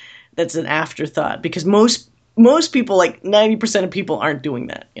that's an afterthought, because most people, like 90% of people, aren't doing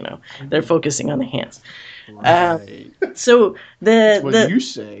that. They're focusing on the hands. Right. So That's what you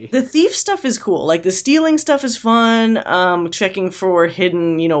say. the thief stuff is cool. Like the stealing stuff is fun. Checking for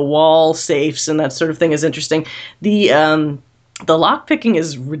hidden, wall safes and that sort of thing is interesting. The lock picking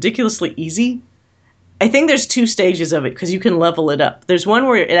is ridiculously easy. I think there's 2 stages of it because you can level it up. There's one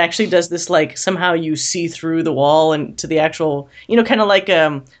where it actually does this, like somehow you see through the wall and to the actual, kind of like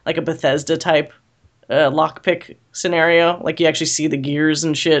a Bethesda type lockpick scenario. Like you actually see the gears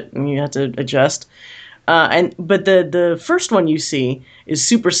and shit, and you have to adjust. But the first one you see is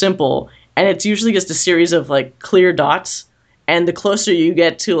super simple, and it's usually just a series of like clear dots. And the closer you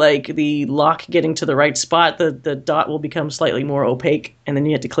get to like the lock getting to the right spot, the dot will become slightly more opaque, and then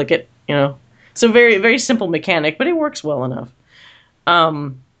you have to click it. It's a very, very simple mechanic, but it works well enough.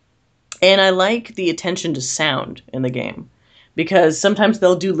 And I like the attention to sound in the game, because sometimes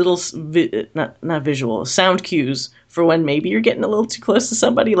they'll do little, not visual, sound cues for when maybe you're getting a little too close to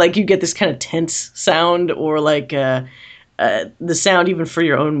somebody. Like you get this kind of tense sound, or like the sound even for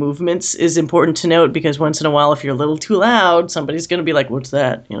your own movements is important to note, because once in a while, if you're a little too loud, somebody's going to be like, what's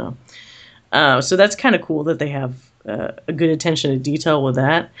that? So that's kind of cool that they have a good attention to detail with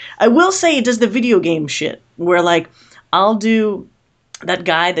that. I will say it does the video game shit where like I'll do that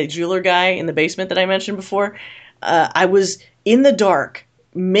guy, the jeweler guy in the basement that I mentioned before. I was in the dark,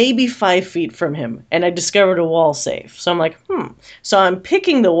 maybe 5 feet from him, and I discovered a wall safe. So I'm like, So I'm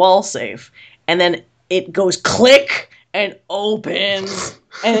picking the wall safe, and then it goes click and opens,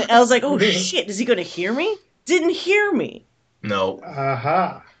 and I was like, oh shit, is he going to hear me? Didn't hear me. No.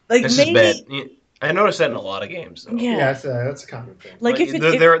 Aha. Like This maybe. is bad. I noticed that in a lot of games, though. Yeah. That's a common thing. Like if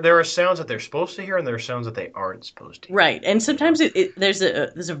there are sounds that they're supposed to hear, and there are sounds that they aren't supposed to hear. Right, and sometimes there's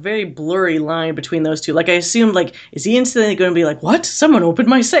a very blurry line between those two. Like I assumed, like, is he instantly going to be like, what? Someone opened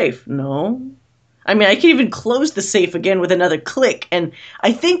my safe? No. I mean, I can even close the safe again with another click, and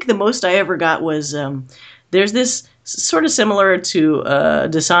I think the most I ever got was there's this sort of similar to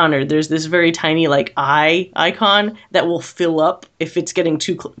Dishonored. There's this very tiny like eye icon that will fill up if it's getting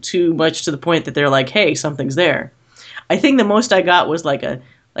too much to the point that they're like, hey, something's there. I think the most I got was like an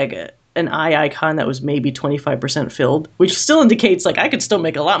eye icon that was maybe 25% filled, which still indicates like I could still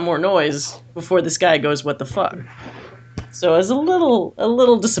make a lot more noise before this guy goes, what the fuck? So it's a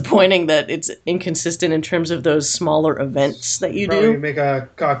little disappointing that it's inconsistent in terms of those smaller events that you Probably do. make a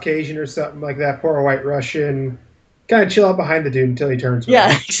Caucasian or something like that, pour a white Russian, kind of chill out behind the dude until he turns around.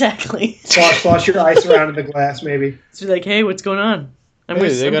 Yeah, exactly. Slosh your ice around in the glass, maybe. So like, hey, what's going on? I'm Hey,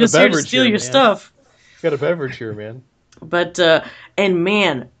 just they got here a to beverage steal here, your man. stuff. Got a beverage here, man. But and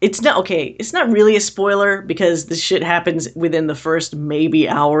man, it's not okay. It's not really a spoiler because this shit happens within the first maybe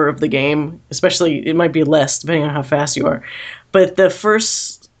hour of the game. Especially, it might be less depending on how fast you are. But the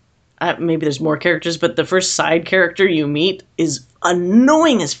first, maybe there's more characters, but the first side character you meet is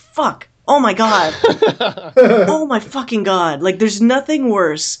annoying as fuck. Oh my god. Oh my fucking god. Like, there's nothing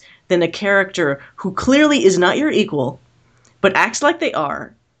worse than a character who clearly is not your equal, but acts like they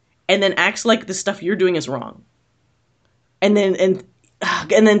are, and then acts like the stuff you're doing is wrong. And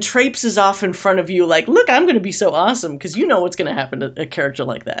then traipses off in front of you like, look, I'm going to be so awesome, because you know what's going to happen to a character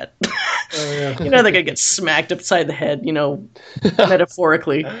like that. Oh, yeah. They're going to get smacked upside the head,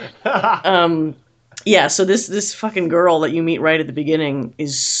 metaphorically. Yeah, so this fucking girl that you meet right at the beginning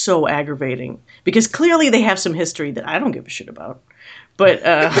is so aggravating, because clearly they have some history that I don't give a shit about. But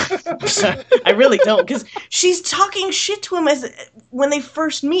I really don't, because she's talking shit to him when they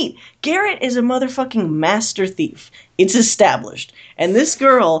first meet. Garrett is a motherfucking master thief. It's established. And this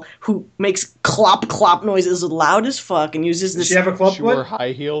girl who makes clop clop noises loud as fuck and uses this. Does she have a club She wore foot?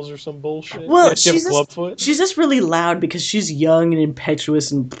 high heels or some bullshit. Well, Yeah, she have a club foot. she's just really loud because she's young and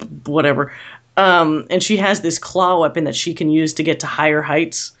impetuous and whatever. And she has this claw weapon that she can use to get to higher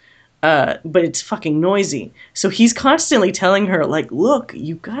heights. But it's fucking noisy. So he's constantly telling her, like, look,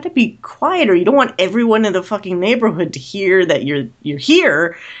 you gotta be quieter. You don't want everyone in the fucking neighborhood to hear that you're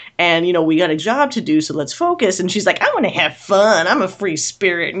here. And, we got a job to do, so let's focus. And she's like, I want to have fun. I'm a free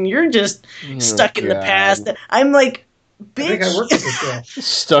spirit. And you're just stuck in the God. past. I'm like, bitch. I think I worked with this girl.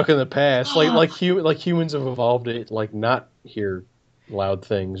 Stuck in the past, like humans have evolved it, like not here. loud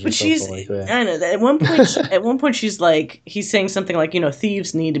things or But something she's, like that. I know, at one point she's like, he's saying something like,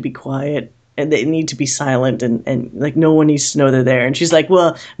 thieves need to be quiet and they need to be silent and like no one needs to know they're there. And she's like,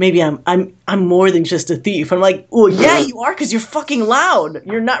 well, maybe I'm more than just a thief. I'm like, well, yeah, you are, because you're fucking loud.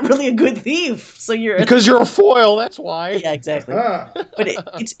 You're not really a good thief. So Because you're a foil, that's why. Yeah, exactly. But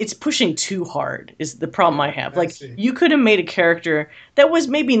it's pushing too hard is the problem I have. Like, see. you could have made a character that was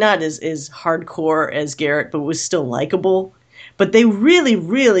maybe not as hardcore as Garrett, but was still likable. But they really,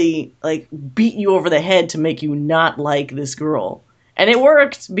 really like beat you over the head to make you not like this girl. And it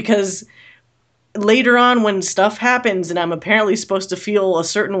worked because later on when stuff happens and I'm apparently supposed to feel a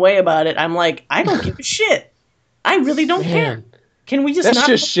certain way about it, I'm like, I don't give a shit. I really don't care. Can we just That's not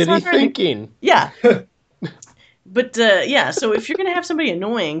just focus on shitty her? thinking. Yeah. But yeah, so if you're gonna have somebody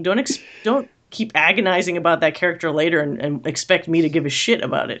annoying, don't keep agonizing about that character later and expect me to give a shit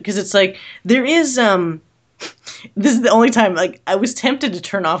about it, because it's like there is this is the only time like I was tempted to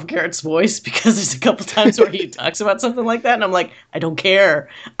turn off Garrett's voice, because there's a couple times where he talks about something like that and I'm like, I don't care.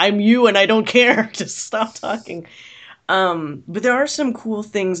 I'm you and I don't care. Just stop talking. But there are some cool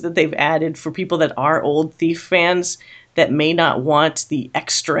things that they've added for people that are old Thief fans that may not want the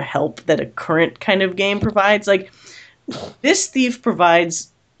extra help that a current kind of game provides. Like, this Thief provides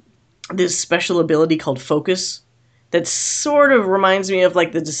this special ability called Focus that sort of reminds me of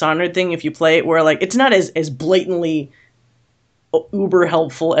like the Dishonored thing if you play it, where like it's not as blatantly uber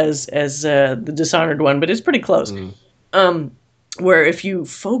helpful as the Dishonored one, but it's pretty close. Where if you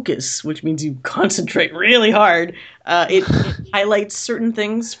focus, which means you concentrate really hard, it highlights certain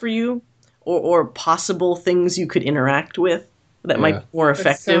things for you, or possible things you could interact with that might be more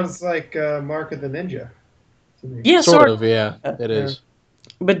effective. That sounds like Mark of the Ninja to me. Yeah, Sort of, yeah. It is.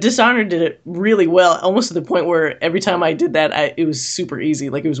 But Dishonored did it really well, almost to the point where every time I did that, it was super easy.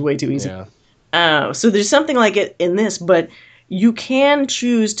 Like, it was way too easy. Yeah. So there's something like it in this, but you can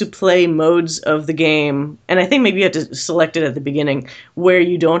choose to play modes of the game, and I think maybe you have to select it at the beginning, where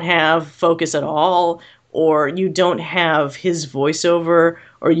you don't have focus at all, or you don't have his voiceover,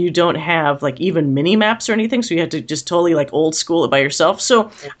 or you don't have like even mini maps or anything, so you have to just totally like old school it by yourself. So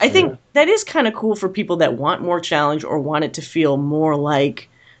I think that is kind of cool for people that want more challenge or want it to feel more like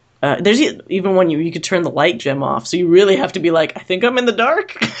there's even when you could turn the light gem off, so you really have to be like, I think I'm in the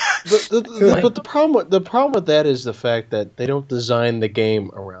dark. But the problem with that is the fact that they don't design the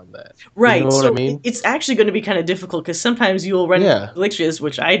game around that. Right. You know so what I mean? It's actually going to be kind of difficult, because sometimes you'll run into glitches,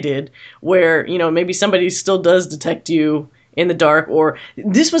 which I did, where maybe somebody still does detect you in the dark, or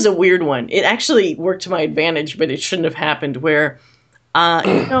this was a weird one. It actually worked to my advantage, but it shouldn't have happened, where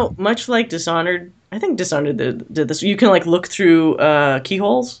much like Dishonored, I think Dishonored did this, you can like look through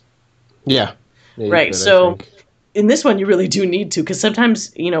keyholes. Yeah. Right. So in this one, you really do need to, because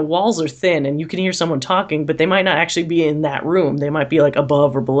sometimes, walls are thin and you can hear someone talking, but they might not actually be in that room. They might be like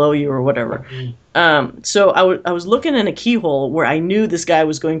above or below you or whatever. So I was looking in a keyhole where I knew this guy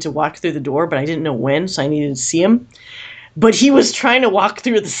was going to walk through the door, but I didn't know when, so I needed to see him. But he was trying to walk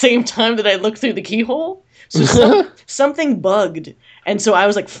through at the same time that I looked through the keyhole. So something bugged. And so I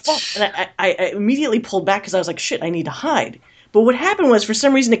was like, fuck. And I immediately pulled back because I was like, shit, I need to hide. But what happened was, for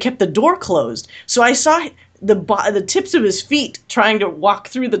some reason, it kept the door closed. So I saw the tips of his feet trying to walk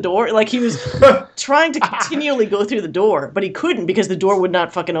through the door. Like, he was trying to continually go through the door, but he couldn't because the door would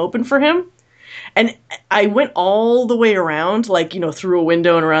not fucking open for him. And I went all the way around, like, through a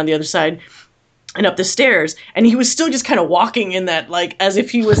window and around the other side and up the stairs. And he was still just kind of walking in that, like, as if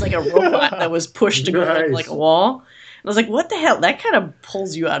he was like a robot that was pushed to go through, like, a wall. And I was like, what the hell? That kind of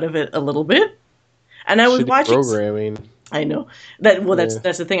pulls you out of it a little bit. And I was watching programming. I know that. Well,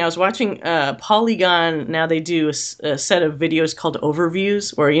 that's the thing. I was watching Polygon. Now they do a set of videos called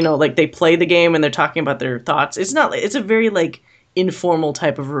overviews, where like they play the game and they're talking about their thoughts. It's a very like informal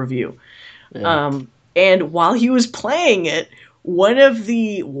type of review. Yeah. And while he was playing it, one of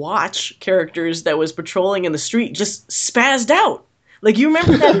the watch characters that was patrolling in the street just spazzed out. Like, you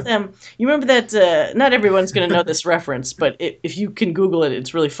remember that? Not everyone's going to know this reference, but if you can Google it,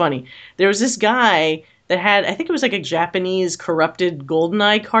 it's really funny. There was this guy that had, I think it was like a Japanese corrupted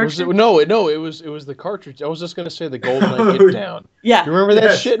GoldenEye cartridge. It was the cartridge. I was just gonna say the GoldenEye Get Down. Yeah. You remember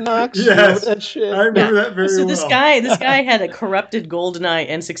that shit, Knox? Yes. You remember that shit? I remember that very well. So this guy had a corrupted GoldenEye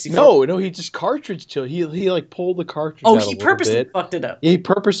N64. No, he just cartridge till he like pulled the cartridge. Oh, out he a purposely bit. fucked it up. Yeah, he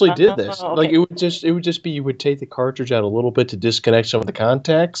purposely did this. Okay. Like, it would just be you would take the cartridge out a little bit to disconnect some of the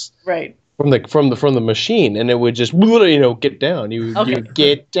contacts. Right. From the machine, and it would just get down. You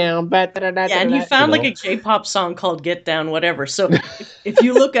get down. Yeah, and he found like a J-pop song called "Get Down," whatever. So if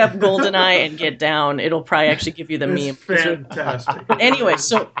you look up GoldenEye and "Get Down," it'll probably actually give you the meme. Fantastic. Anyway,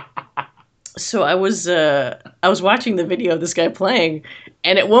 so So I was watching the video of this guy playing,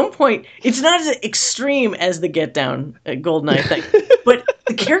 and at one point, it's not as extreme as the Get Down at GoldenEye thing, but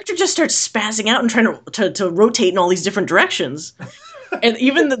the character just starts spazzing out and trying to rotate in all these different directions. And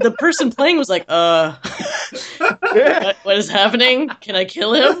even the person playing was like, what is happening? Can I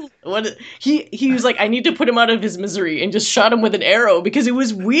kill him? He was like, I need to put him out of his misery, and just shot him with an arrow because it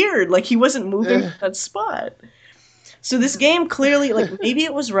was weird. Like, he wasn't moving to that spot. So this game clearly, like, maybe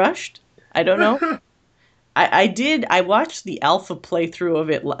it was rushed. I don't know. I watched the alpha playthrough of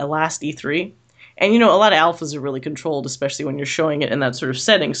it last E3. And, a lot of alphas are really controlled, especially when you're showing it in that sort of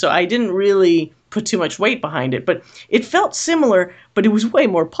setting. So I didn't really put too much weight behind it. But it felt similar, but it was way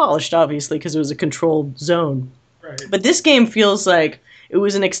more polished, obviously, because it was a controlled zone. Right. But this game feels like it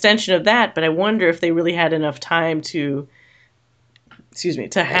was an extension of that, but I wonder if they really had enough time to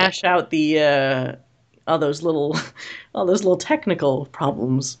hash out the all those little technical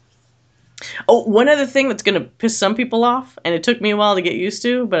problems. Oh, one other thing that's going to piss some people off, and it took me a while to get used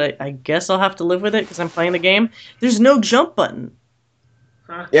to, but I guess I'll have to live with it because I'm playing the game. There's no jump button.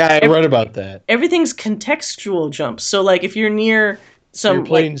 Yeah, I read about that. Everything's contextual jumps. So, like, if you're near some, you're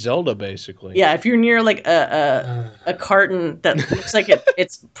playing Zelda, basically. Yeah, if you're near like a carton that looks like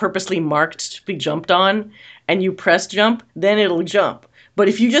it's purposely marked to be jumped on, and you press jump, then it'll jump. But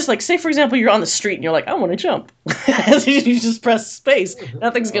if you just, like, say, for example, you're on the street and you're like, I want to jump. You just press space.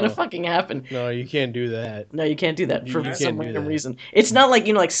 Nothing's going to fucking happen. No, you can't do that. No, you can't do that for some random that. reason. It's not like,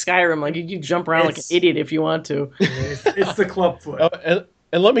 like Skyrim. Like, you jump around like an idiot if you want to. It's the clubfoot. Oh,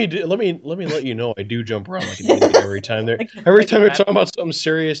 and let me let you know I do jump around like an idiot every time. Every time they're talking about something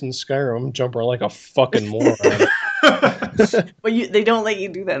serious in Skyrim, I'm jumping around like a fucking moron. But they don't let you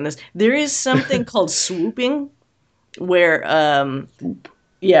do that in this. There is something called swooping, where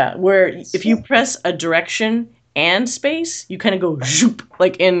if you press a direction and space, you kind of go zoop,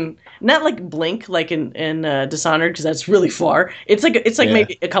 like in, not like Blink, like in Dishonored, because that's really far. It's like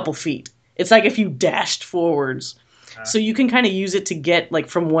maybe a couple feet. It's like if you dashed forwards. So you can kind of use it to get, like,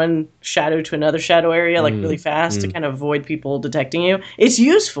 from one shadow to another shadow area, like, really fast to kind of avoid people detecting you. It's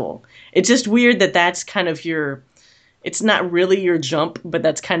useful. It's just weird that that's kind of it's not really your jump, but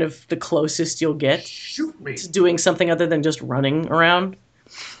that's kind of the closest you'll get to doing something other than just running around.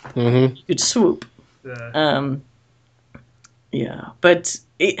 Mm-hmm. You could swoop. Yeah, but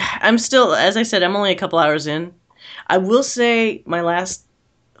I'm still, as I said, I'm only a couple hours in. I will say my last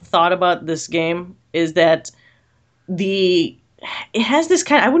thought about this game is that it has this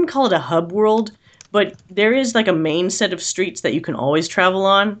kind of, I wouldn't call it a hub world, but there is like a main set of streets that you can always travel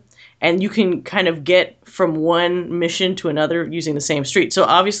on, and you can kind of get from one mission to another using the same street. So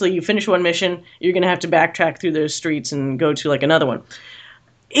obviously you finish one mission, you're going to have to backtrack through those streets and go to like another one.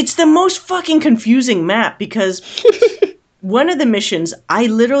 It's the most fucking confusing map because one of the missions I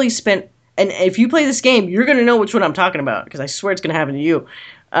literally spent, and if you play this game, you're going to know which one I'm talking about because I swear it's going to happen to you.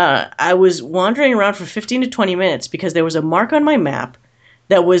 I was wandering around for 15 to 20 minutes because there was a mark on my map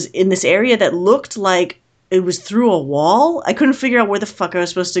that was in this area that looked like it was through a wall. I couldn't figure out where the fuck I was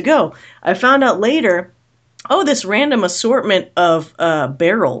supposed to go. I found out later, this random assortment of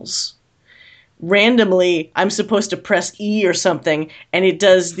barrels. Randomly, I'm supposed to press E or something, and it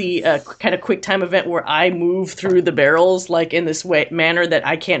does the kind of quick time event where I move through the barrels like in this manner that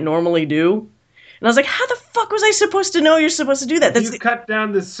I can't normally do. And I was like, how the fuck was I supposed to know you're supposed to do that? If you cut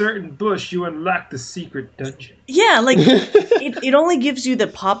down this certain bush, you unlock the secret dungeon. Yeah, like, it only gives you the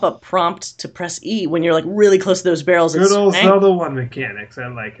pop-up prompt to press E when you're, like, really close to those barrels. Good old Zelda 1 mechanics. I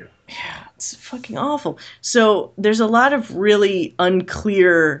like it. Yeah, it's fucking awful. So there's a lot of really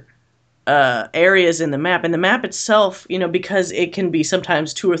unclear areas in the map. And the map itself, because it can be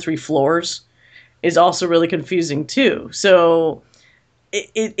sometimes 2 or 3 floors, is also really confusing, too. So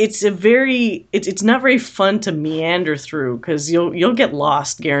it's not very fun to meander through because you'll get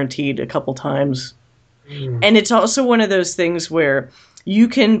lost guaranteed a couple times. And it's also one of those things where you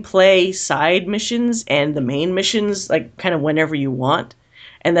can play side missions and the main missions like kind of whenever you want,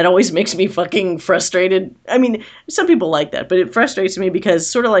 and that always makes me fucking frustrated. I mean, some people like that, but it frustrates me because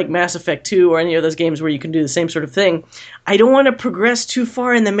sort of like Mass Effect 2 or any of those games where you can do the same sort of thing, I don't want to progress too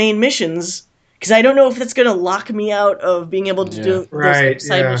far in the main missions because I don't know if that's going to lock me out of being able to do those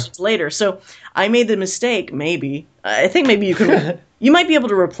side missions later. So I made the mistake, maybe. I think maybe you can. You might be able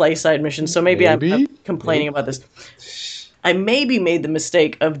to replay side missions, so maybe I'm complaining about this. I maybe made the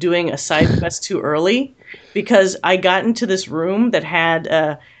mistake of doing a side quest too early because I got into this room that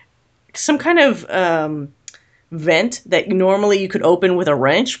had some kind of vent that normally you could open with a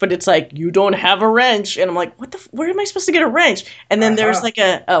wrench, but it's like, you don't have a wrench. And I'm like, where am I supposed to get a wrench? And then there's like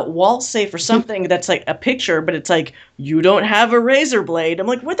a wall safe or something that's like a picture, but it's like, you don't have a razor blade. I'm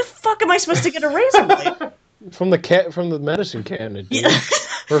like, where the fuck am I supposed to get a razor blade? From the medicine cabinet, dude. Yeah.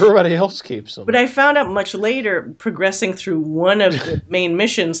 Where everybody else keeps them. But I found out much later, progressing through one of the main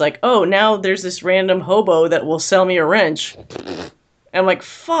missions, like, oh, now there's this random hobo that will sell me a wrench. I'm like,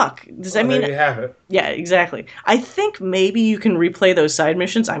 fuck. Does that mean... There you have it. Yeah, exactly. I think maybe you can replay those side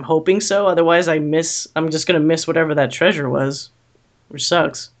missions. I'm hoping so. Otherwise, I'm just going to miss whatever that treasure was, which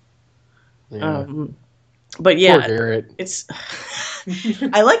sucks. Yeah. But yeah, poor Garrett. It's...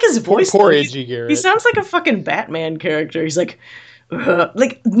 I like his voice. Poor edgy Garrett. He sounds like a fucking Batman character. He's like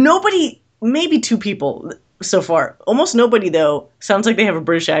nobody, maybe two people so far. Almost nobody, though, sounds like they have a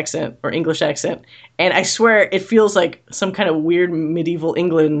British accent or English accent. And I swear it feels like some kind of weird medieval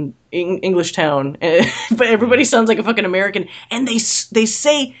English town. But everybody sounds like a fucking American. And they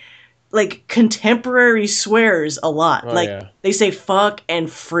say, like, contemporary swears a lot. They say fuck and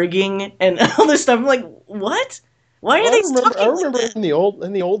frigging and all this stuff. I'm like, what? Why are they talking I remember like that?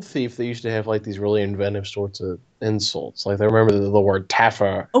 in the old Thief, they used to have like these really inventive sorts of insults. Like I remember the word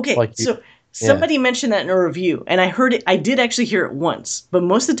 "taffa." Okay, like somebody mentioned that in a review, and I heard it. I did actually hear it once, but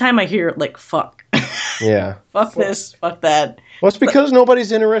most of the time I hear it like "fuck." Yeah. Fuck this. Fuck that. Well, it's because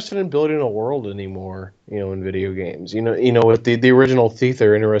nobody's interested in building a world anymore. In video games. With the original Thief,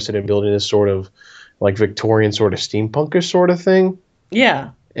 they're interested in building this sort of like Victorian sort of steampunkish sort of thing. Yeah.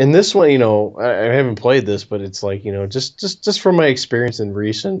 And this one, I haven't played this, but it's like, just from my experience in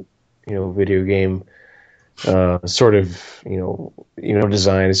recent, video game, sort of,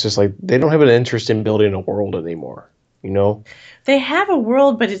 design. It's just like they don't have an interest in building a world anymore. They have a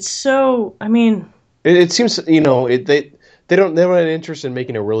world, but it's so. I mean, it seems they don't have an interest in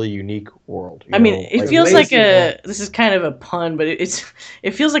making a really unique world. I mean, it feels like this is kind of a pun, but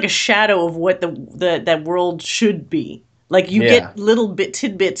it feels like a shadow of what that world should be. Like, you get little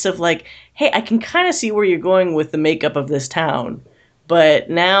tidbits of, like, hey, I can kind of see where you're going with the makeup of this town. But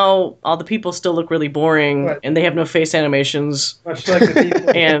now all the people still look really boring, and they have no face animations. Much like the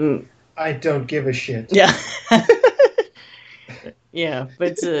people. And I don't give a shit. Yeah. Yeah,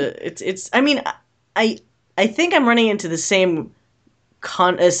 but it's. I mean, I think I'm running into the same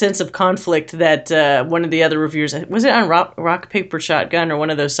sense of conflict that one of the other reviewers, was it on Rock Paper Shotgun or one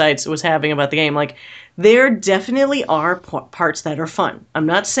of those sites, was having about the game. Like, there definitely are parts that are fun. I'm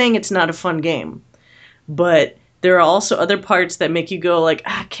not saying it's not a fun game, but there are also other parts that make you go like,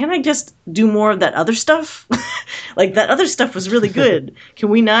 can I just do more of that other stuff? Like, that other stuff was really good. Can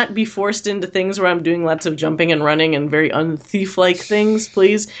we not be forced into things where I'm doing lots of jumping and running and very un-thief-like things,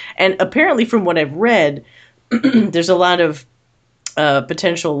 please? And apparently, from what I've read, there's a lot of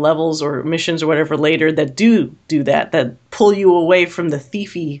potential levels or missions or whatever later that do that pull you away from the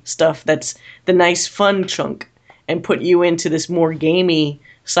thiefy stuff that's the nice fun chunk and put you into this more gamey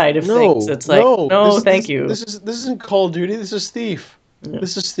side of things. It's like, thank you. This isn't Call of Duty. This is Thief. Yeah.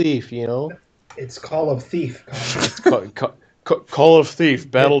 This is Thief. It's Call of Thief. Call of Thief.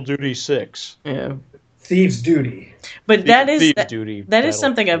 Battle Duty 6. Yeah. Thieves Duty. But that is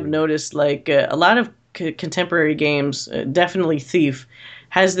something Duty. I've noticed. Like a lot of contemporary games, definitely Thief,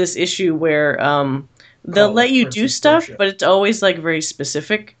 has this issue where they'll let you do stuff, but it's always like very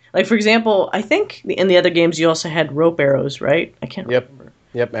specific. Like, for example, I think in the other games you also had rope arrows, right? I can't remember.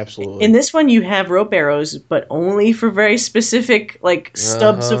 Yep, absolutely. In this one you have rope arrows, but only for very specific, like,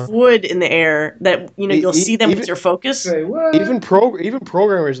 stubs of wood in the air that, you'll see them with your focus. Say what? Even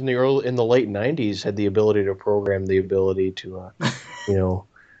programmers in the late 90s had the ability to program the ability to,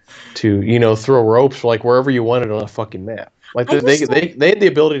 throw ropes like wherever you wanted on a fucking map. Like they had the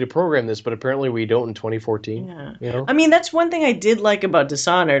ability to program this, but apparently we don't in 2014. Yeah. I mean, that's one thing I did like about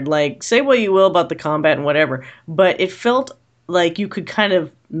Dishonored. Like, say what you will about the combat and whatever, but it felt like you could kind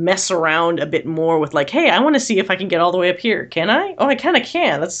of mess around a bit more with, like, hey, I want to see if I can get all the way up here. Can I? Oh, I kind of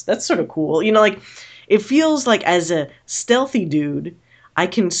can. That's sort of cool. Like, it feels like as a stealthy dude, I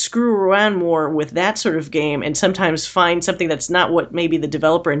can screw around more with that sort of game and sometimes find something that's not what maybe the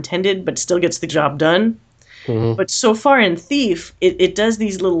developer intended, but still gets the job done. Mm-hmm. But so far in Thief, it does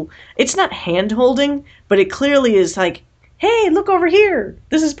these little... It's not hand-holding, but it clearly is like, hey, look over here.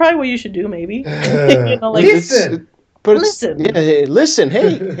 This is probably what you should do, maybe. Listen. Listen,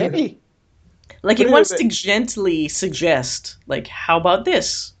 hey. Like, it wants to gently suggest, like, how about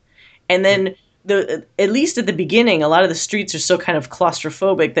this? And then, at least at the beginning, a lot of the streets are so kind of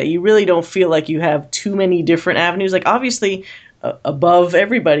claustrophobic that you really don't feel like you have too many different avenues. Like, obviously... above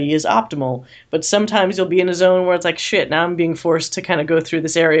everybody is optimal, but sometimes you'll be in a zone where it's like, shit, now I'm being forced to kind of go through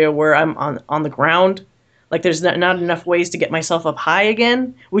this area where I'm on the ground. Like there's not enough ways to get myself up high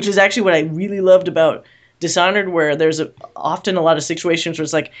again, which is actually what I really loved about Dishonored, where there's often a lot of situations where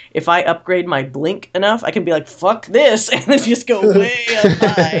it's like, if I upgrade my blink enough, I can be like, fuck this, and then just go way up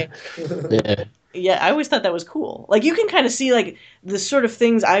high. Yeah. Yeah, I always thought that was cool. Like, you can kind of see, like, the sort of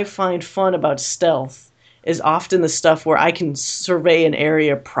things I find fun about stealth is often the stuff where I can survey an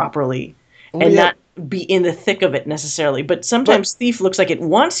area properly and not be in the thick of it necessarily. But sometimes Thief looks like it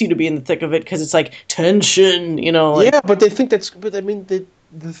wants you to be in the thick of it because it's like tension, you know. Like, yeah, but they think that's. But I mean, the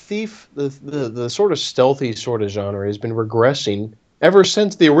Thief, the sort of stealthy sort of genre has been regressing ever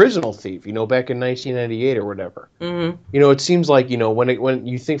since the original Thief. You know, back in 1998 or whatever. Mm-hmm. You know, it seems like when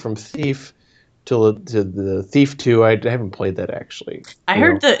you think from Thief to the Thief 2, I haven't played that actually. I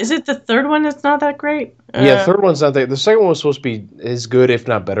heard is it the third one that's not that great? Yeah, the third one's not that. The second one was supposed to be as good, if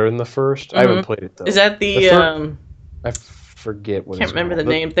not better, than the first. I haven't played it though. Is that the I forget what. Can't remember the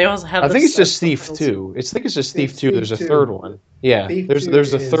name. They also have. I think it's just Thief 2. I think it's just Thief 2. There's a third one. Yeah, there's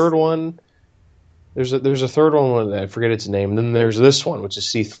a third one. There's a third one. I forget its name. And then there's this one, which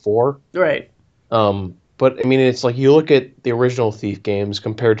is Thief 4. Right. But I mean, it's like you look at the original Thief games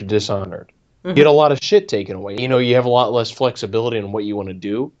compared to Dishonored. You get a lot of shit taken away. You know, you have a lot less flexibility in what you want to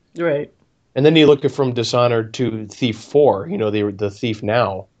do. Right. And then you look at from Dishonored to Thief 4, you know, the Thief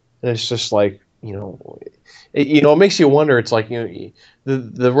now, and it's just like, it makes you wonder. It's like, the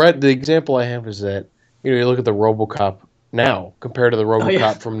example I have is that, you look at the RoboCop now compared to the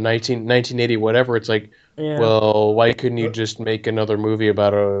RoboCop from 1980 whatever. It's like, well, why couldn't you just make another movie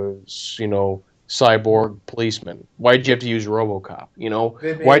about a cyborg policeman? Why'd you have to use RoboCop?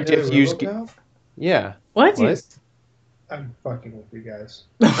 Why'd you have to use? Yeah. What? I'm fucking with you guys.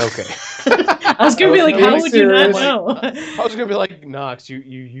 Okay. I was gonna be like, how would you not know? I was gonna be like, Knox,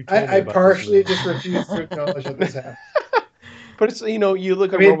 you told me I about partially just refuse to acknowledge that this happened. But it's you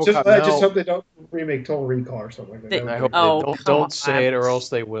look at RoboCop now. I just hope they don't remake Total Recall or something like that. I hope they don't say it, or else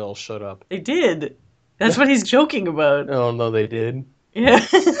they will. Shut up. They did. That's what he's joking about. Oh no, they did. Yeah.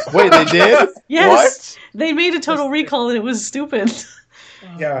 Wait, they did? Yes. What? They made a Total Recall and it was stupid.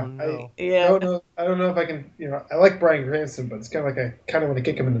 Yeah. No. I don't know if I can. I like Bryan Cranston, but it's kind of like I kind of want to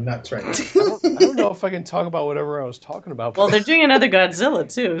kick him in the nuts right now. I don't know if I can talk about whatever I was talking about. Well, they're doing another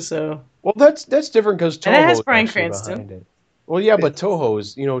Godzilla too, so. Well, that's different because Toho has Bryan Cranston. Well, yeah, but Toho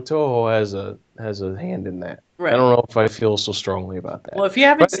has a hand in that. Right. I don't know if I feel so strongly about that. Well, if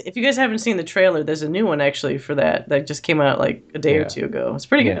you guys haven't seen the trailer, there's a new one actually for that just came out like a day or two ago. It's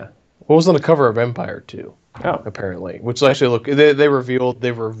pretty good. Yeah. What was on the cover of Empire 2? Oh. Apparently, which actually they've revealed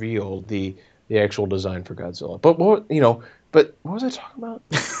the actual design for Godzilla. But what was I talking about?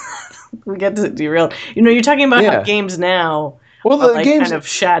 We get derailed. You're talking about how games now. Well, the games kind of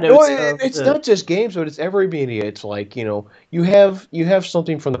shadows. Well, it's not just games, but it's every media. It's like you have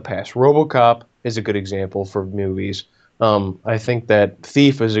something from the past. RoboCop is a good example for movies. I think that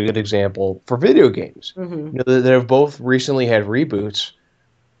Thief is a good example for video games. Mm-hmm. That have both recently had reboots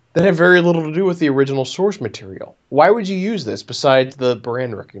that have very little to do with the original source material. Why would you use this besides the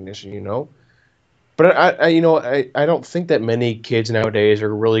brand recognition? But I don't think that many kids nowadays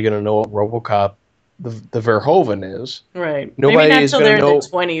are really going to know what RoboCop the Verhoeven is. Right. Nobody Maybe not is until they're know, in their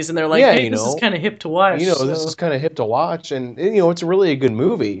 20s and they're like, hey, this is kind of hip to watch. This is kind of hip to watch. And, it's really a good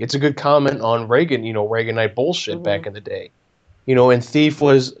movie. It's a good comment on Reagan, Reaganite bullshit back in the day. And Thief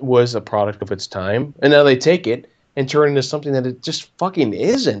was a product of its time. And now they take it and turn it into something that it just fucking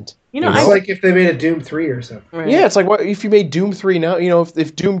isn't. It's like if they made a Doom 3 or something. Right. Yeah, it's like if you made Doom 3 now,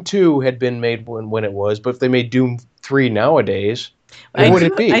 if Doom 2 had been made when it was, but if they made Doom 3 nowadays, what would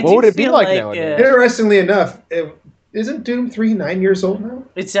it be? What would it be like nowadays? Interestingly enough, isn't Doom 3 9 years old now?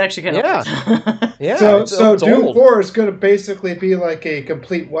 It's actually kind of yeah. So Doom old. 4 is going to basically be like a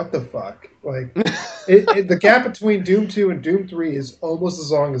complete what the fuck. Like the gap between Doom 2 and Doom 3 is almost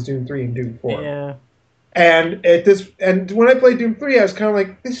as long as Doom 3 and Doom 4. Yeah. And when I played Doom 3, I was kind of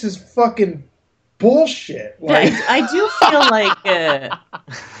like, this is fucking bullshit. Like, I do feel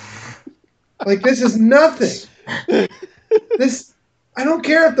like this is nothing. I don't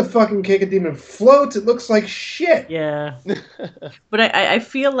care if the fucking Cacodemon floats. It looks like shit. Yeah. But I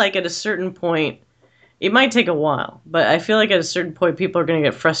feel like at a certain point, it might take a while, but I feel like at a certain point, people are going to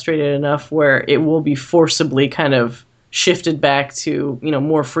get frustrated enough where it will be forcibly kind of shifted back to,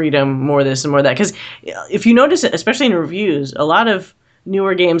 more freedom, more this and more that. Because if you notice it, especially in reviews, a lot of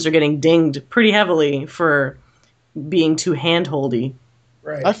newer games are getting dinged pretty heavily for being too handholdy.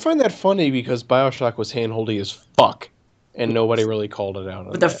 Right. I find that funny because BioShock was handholdy as fuck, and nobody really called it out.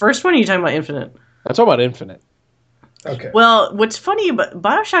 But the first one, or are you talking about Infinite? I'm talking about Infinite. Okay. Well, what's funny about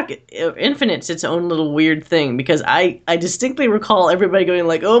Bioshock Infinite's its own little weird thing, because I distinctly recall everybody going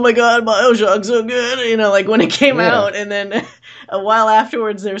like, "Oh my god, Bioshock's so good," like when it came Yeah. out, and then a while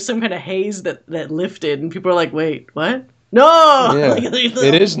afterwards there was some kind of haze that lifted, and people were like, "Wait, what? No!" Yeah, Like,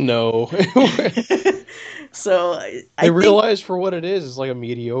 it is no. So I They think realize for what it is, it's like a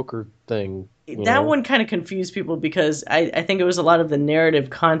mediocre thing. that one kind of confused people, because I think it was a lot of the narrative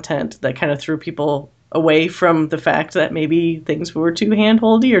content that kind of threw people away from the fact that maybe things were too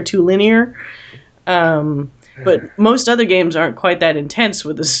handholdy or too linear. But most other games aren't quite that intense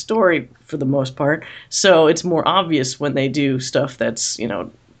with the story for the most part, so it's more obvious when they do stuff that's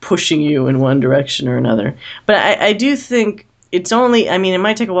pushing you in one direction or another. But I do think it's only, I mean, it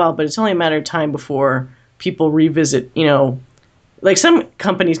might take a while, but it's only a matter of time before people revisit, like some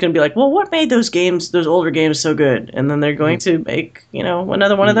company's going to be like, well, what made those older games so good? And then they're going to make,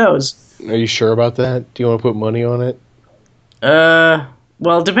 another one of those. Are you sure about that? Do you want to put money on it?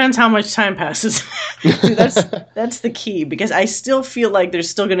 Well, it depends how much time passes. See, that's the key, because I still feel like there's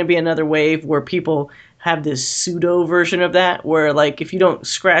still going to be another wave where people have this pseudo version of that, where like if you don't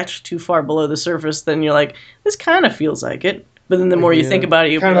scratch too far below the surface, then you're like, this kind of feels like it. But then the more you think about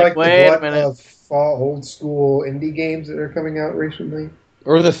it, you'll be Kind of like, like wait the a glut minute. of old school indie games that are coming out recently.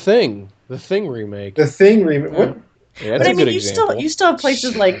 Or the Thing remake. The Thing remake. What? Yeah, that's But I a mean, good example. you still have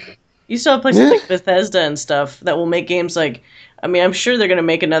places like Bethesda and stuff that will make games like. I mean, I'm sure they're going to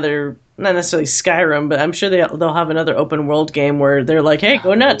make another, not necessarily Skyrim, but I'm sure they'll have another open world game where they're like, hey,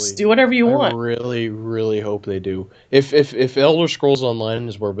 go nuts, do whatever you want. I really, really hope they do. If Elder Scrolls Online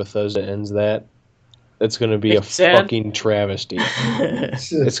is where Bethesda ends that, that's going to be It's sad. fucking travesty.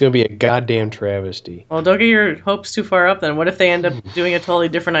 It's going to be a goddamn travesty. Well, don't get your hopes too far up then. What if they end up doing a totally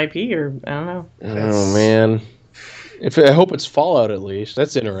different IP, or I don't know. Oh man, I hope it's Fallout at least.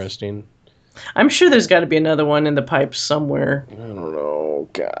 That's interesting. I'm sure there's got to be another one in the pipes somewhere. I don't know.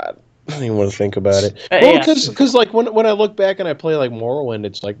 God, I don't even want to think about it. Yeah. Well, because like when I look back and I play like Morrowind,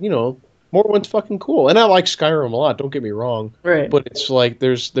 it's like Morrowind's fucking cool, and I like Skyrim a lot. Don't get me wrong, Right. but it's like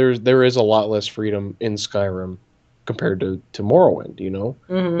there is a lot less freedom in Skyrim compared to Morrowind.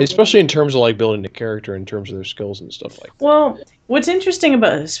 Mhm. Especially in terms of like building the character, in terms of their skills and stuff like that. Well, what's interesting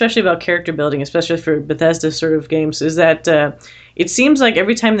especially about character building, especially for Bethesda sort of games, is that it seems like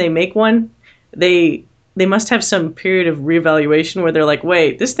every time they make one, they must have some period of reevaluation where they're like,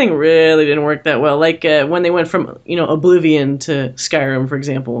 wait, this thing really didn't work that well. Like when they went from Oblivion to Skyrim, for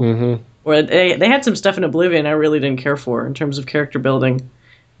example, Mm-hmm. where they had some stuff in Oblivion I really didn't care for in terms of character building,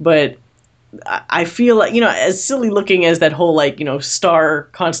 but I feel like, as silly looking as that whole star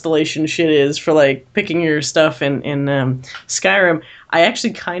constellation shit is for like picking your stuff in Skyrim, I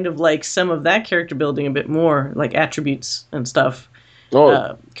actually kind of like some of that character building a bit more, like attributes and stuff.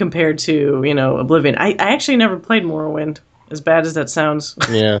 Compared to Oblivion. I actually never played Morrowind, as bad as that sounds.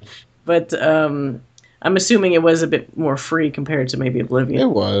 Yeah, But I'm assuming it was a bit more free compared to maybe Oblivion. it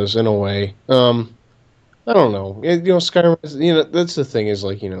was in a way. I don't know. Skyrim is, that's the thing is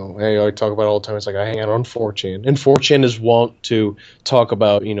like, I talk about it all the time. It's like I hang out on 4chan, and 4chan is wont to talk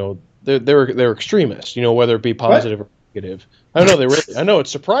about, they're extremists, whether it be positive or negative. I know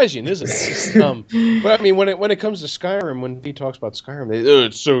it's surprising, isn't it? But I mean, when it comes to Skyrim, when he talks about Skyrim,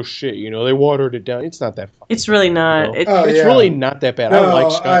 it's so shit. They watered it down. It's not that. It's really not. It's really not that bad. No, I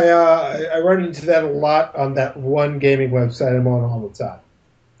like Skyrim. I run into that a lot on that one gaming website I'm on all the time.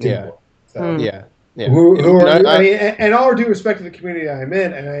 Yeah. So, Yeah. Who are, I mean, and all due respect to the community I'm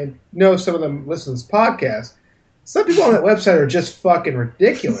in, and I know some of them listen to this podcast, some people on that website are just fucking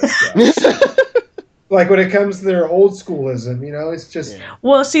ridiculous. Like when it comes to their old schoolism, it's just. Yeah.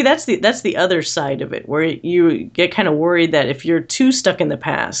 Well, see, that's the other side of it, where you get kind of worried that if you're too stuck in the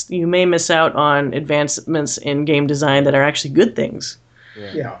past, you may miss out on advancements in game design that are actually good things.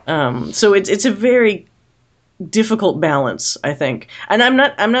 Yeah. So it's a very difficult balance, I think. And I'm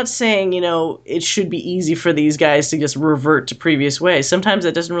not saying it should be easy for these guys to just revert to previous ways. Sometimes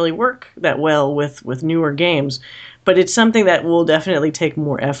it doesn't really work that well with newer games, but it's something that will definitely take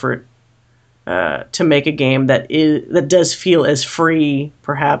more effort to make a game that does feel as free,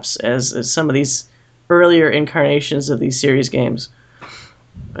 perhaps, as some of these earlier incarnations of these series games.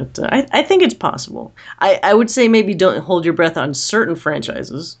 But I think it's possible. I would say maybe don't hold your breath on certain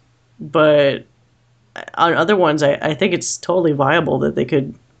franchises, but on other ones, I think it's totally viable that they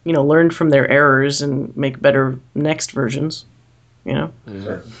could, learn from their errors and make better next versions.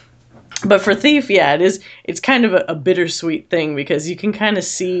 But for Thief, yeah, it's kind of a bittersweet thing, because you can kind of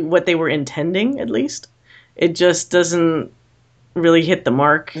see what they were intending, at least. It just doesn't really hit the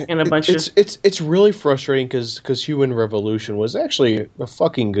mark in a bunch of... It's really frustrating because Human Revolution was actually a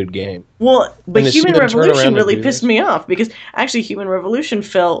fucking good game. Well, but Human Revolution really do pissed this. me off because actually Human Revolution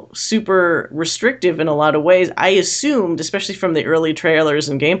felt super restrictive in a lot of ways. I assumed, especially from the early trailers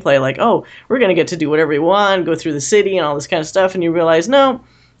and gameplay, like, oh, we're going to get to do whatever we want, go through the city and all this kind of stuff, and you realize, no,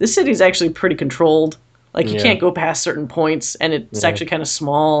 the city's actually pretty controlled. Like, you can't go past certain points, and it's actually kind of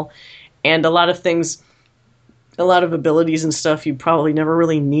small, and a lot of things... A lot of abilities and stuff you probably never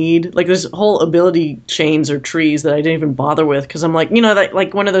really need. Like, there's whole ability chains or trees that I didn't even bother with because I'm like, that,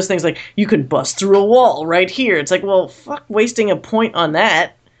 like one of those things like, you could bust through a wall right here. It's like, well, fuck wasting a point on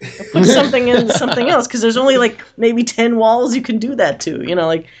that. Put something in something else because there's only like maybe 10 walls you can do that to.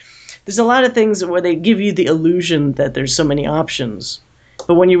 Like, there's a lot of things where they give you the illusion that there's so many options.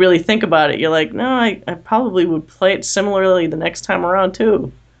 But when you really think about it, you're like, no, I probably would play it similarly the next time around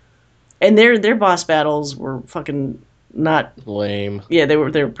too. And their boss battles were fucking not lame. Yeah, they were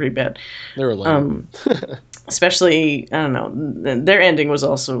pretty bad. They were lame. Especially, I don't know, their ending was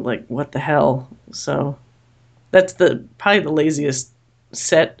also like, what the hell? So that's probably the laziest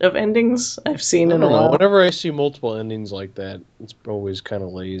set of endings I've seen in a while. Whenever I see multiple endings like that, it's always kind of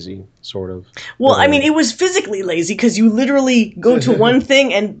lazy, sort of. Well, I mean, it was physically lazy because you literally go to one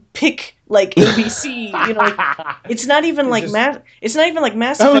thing and pick like ABC. It's not even like It's not even like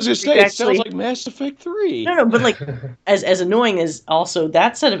Mass Effect. I was just saying, it sounds like Mass Effect 3. No, but like as annoying as also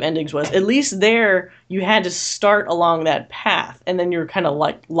that set of endings was, at least there you had to start along that path, and then you're kind of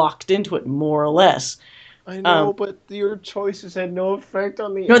like locked into it more or less. I know, but your choices had no effect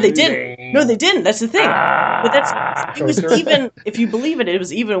on the No, they didn't. No, they didn't. That's the thing. But it was even, if you believe it, it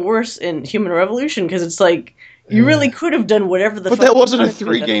was even worse in Human Revolution because it's like you really could have done whatever the. But that wasn't a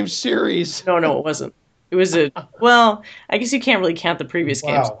 3-game series. No, it wasn't. It was well, I guess you can't really count the previous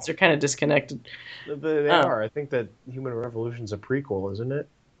games since they're kind of disconnected. They are. I think that Human Revolution's a prequel, isn't it?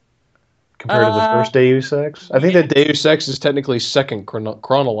 Compared to the first Deus Ex? I think that Deus Ex is technically second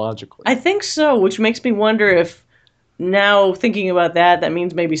chronologically. I think so, which makes me wonder if now thinking about that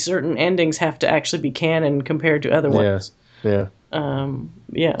means maybe certain endings have to actually be canon compared to other ones. Yeah.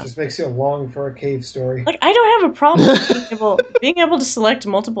 Yeah. Just makes you long for a cave story. Like, I don't have a problem with being able to select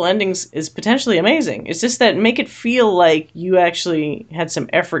multiple endings is potentially amazing. It's just that make it feel like you actually had some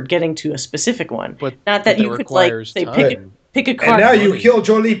effort getting to a specific one. But not that you could like say pick a card. And now you kill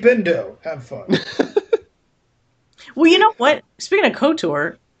Jolie Pindo. Have fun. Well, you know what? Speaking of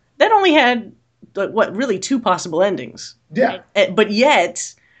KOTOR, that only had really 2 possible endings. Yeah. But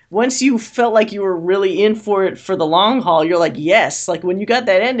yet, once you felt like you were really in for it for the long haul, you're like, yes. Like when you got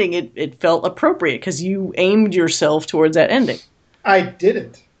that ending, it felt appropriate because you aimed yourself towards that ending. I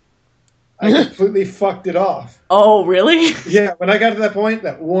didn't. I completely fucked it off. Oh, really? Yeah, when I got to that point,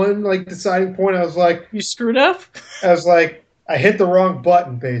 that one like deciding point, I was like, you screwed up? I was like, I hit the wrong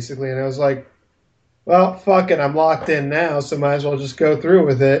button basically, and I was like, well, fuck it, I'm locked in now, so might as well just go through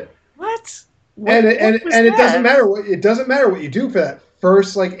with it. What? And it doesn't matter what you do for that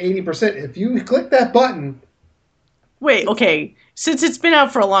first like 80%. If you click that button. Wait, okay. Since it's been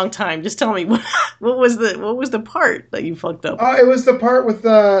out for a long time, just tell me what was the part that you fucked up? Oh, it was the part with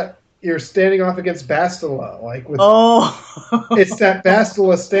you're standing off against Bastila, like with. Oh. It's that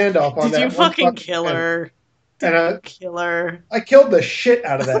Bastila standoff on that. Did you fucking kill her? Kill her. I killed the shit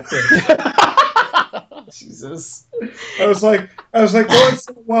out of that thing. Jesus. I was like going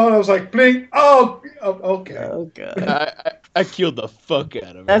so well, and I was like, blink. Oh, okay. Oh god. I killed the fuck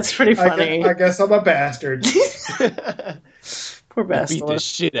out of her. That's pretty funny. I guess I'm a bastard. Poor bastard. Beat the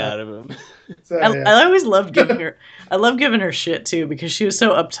shit out of him. So, I always loved giving her. I love giving her shit too because she was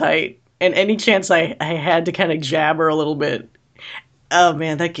so uptight, and any chance I had to kind of jab her a little bit. Oh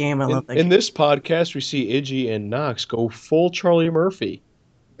man, that game! I love that game. In this podcast, we see Iggy and Knox go full Charlie Murphy.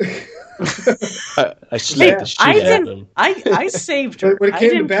 I slapped the shit out of him. I saved her. When it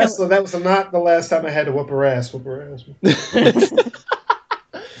came to Bastila, that was not the last time I had to whoop her ass.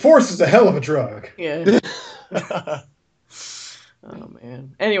 Force is a hell of a drug. Yeah. Oh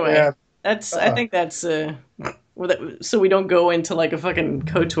man. Anyway, yeah. I think that's so we don't go into like a fucking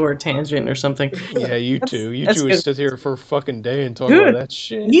KOTOR tangent or something. Yeah, you two That's would good. sit here for a fucking day and talk about that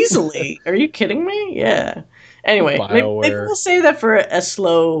shit. Easily. Are you kidding me? Yeah. Anyway, maybe we'll save that for a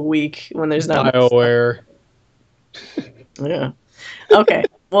slow week when there's not BioWare. Yeah. Okay.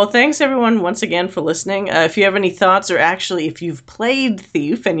 Well, thanks everyone once again for listening. If you have any thoughts, or actually if you've played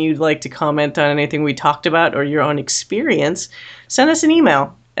Thief and you'd like to comment on anything we talked about or your own experience, send us an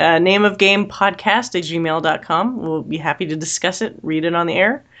email. nameofgamepodcast@gmail.com. We'll be happy to discuss it, read it on the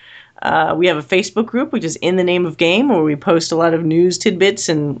air. We have a Facebook group, which is In the Name of Game, where we post a lot of news tidbits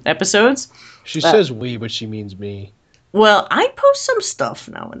and episodes. She says we, but she means me. Well, I post some stuff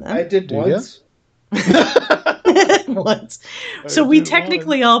now and then. I did Do once. Once. So we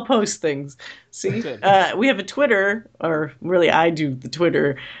technically all post things. See, we have a Twitter, or really I do the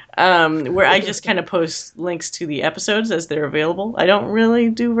Twitter, where I just kind of post links to the episodes as they're available. I don't really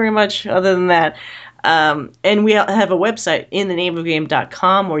do very much other than that. And we have a website,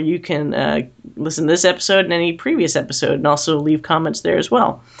 inthenameofgame.com, where you can listen to this episode and any previous episode, and also leave comments there as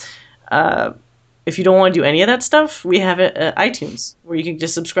well. If you don't want to do any of that stuff, we have it at iTunes, where you can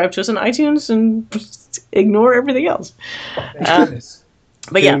just subscribe to us on iTunes and ignore everything else.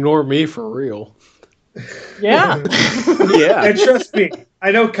 But yeah, ignore me for real. Yeah. Yeah. And trust me,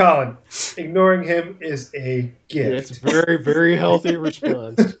 I know Colin. Ignoring him is a gift. It's a very, very healthy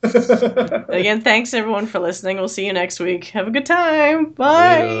response. Again, thanks everyone for listening. We'll see you next week. Have a good time.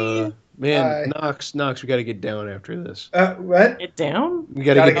 Bye. Man, Bye. Knox, we got to get down after this. What? Get down? We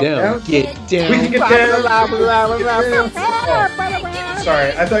got to get down. Get down. We can get down. Oh,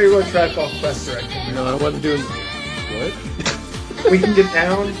 sorry, I thought you were going Tribe Called Quest direction. No, I wasn't doing. What? We can get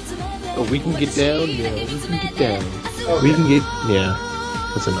down. Oh, we can get down? Yeah, we can get down. Okay. We can get. Yeah,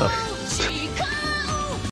 that's enough.